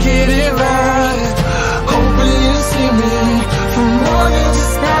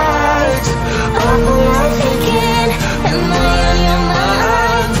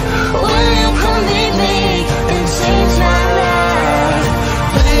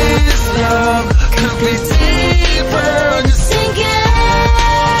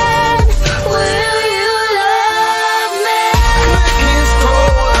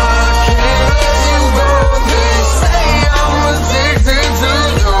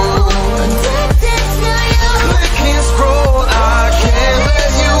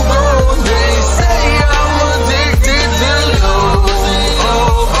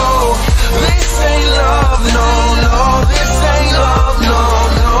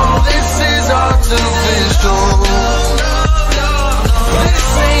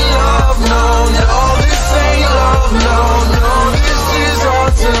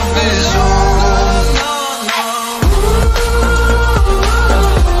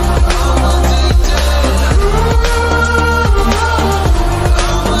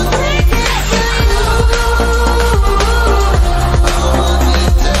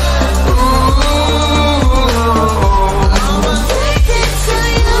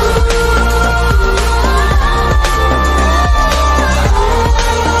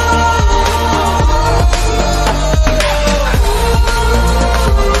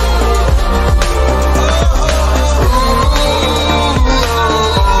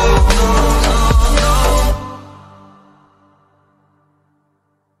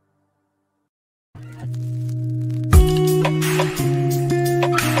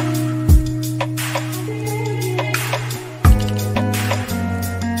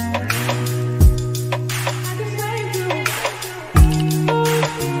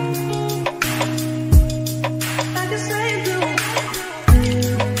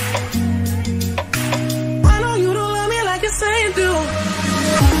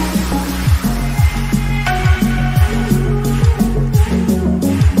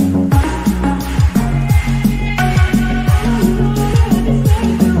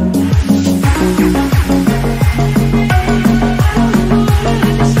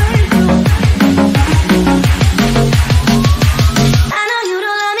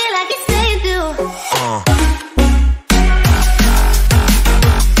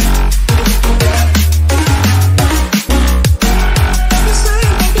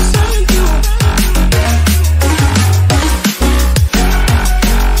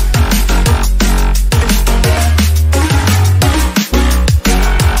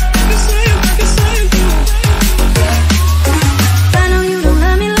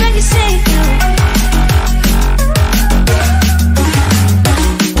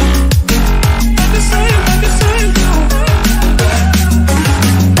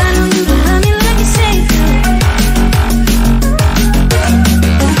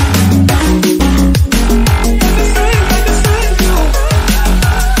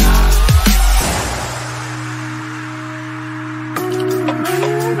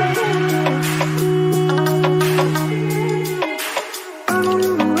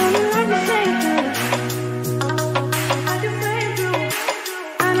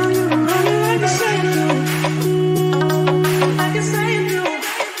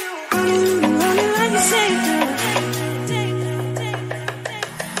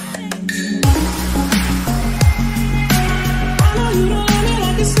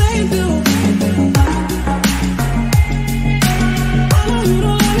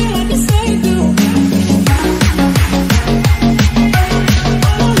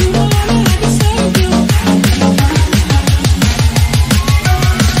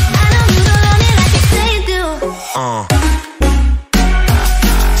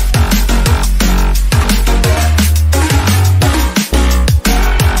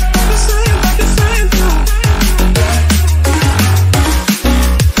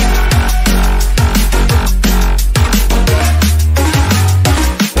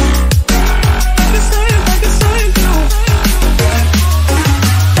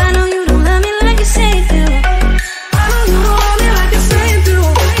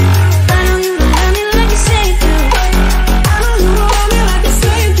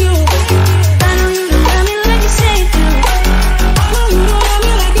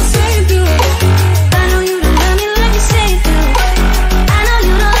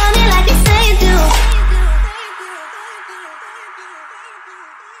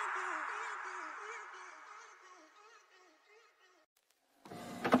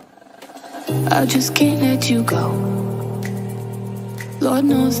 I just can't let you go. Lord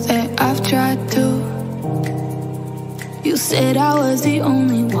knows that I've tried to. You said I was the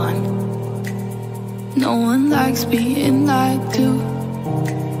only one. No one likes being lied to.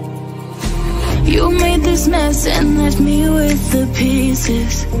 You made this mess and left me with the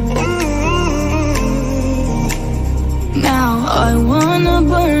pieces. Now I wanna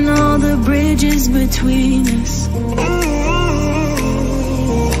burn all the bridges between us.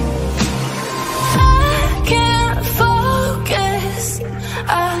 I can't focus,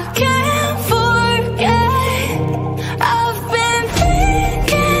 I can't forget. I've been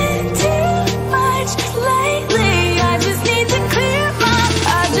thinking too much lately. I just need to clear my,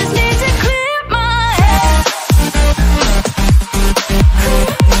 I just need to clear my head.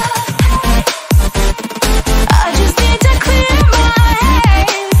 I just need to clear my head.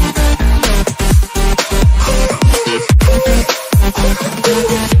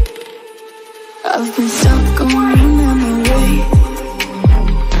 I've been stuck on a memory,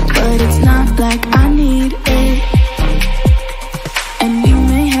 but it's not like I need it. And we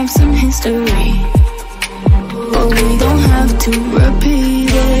may have some history,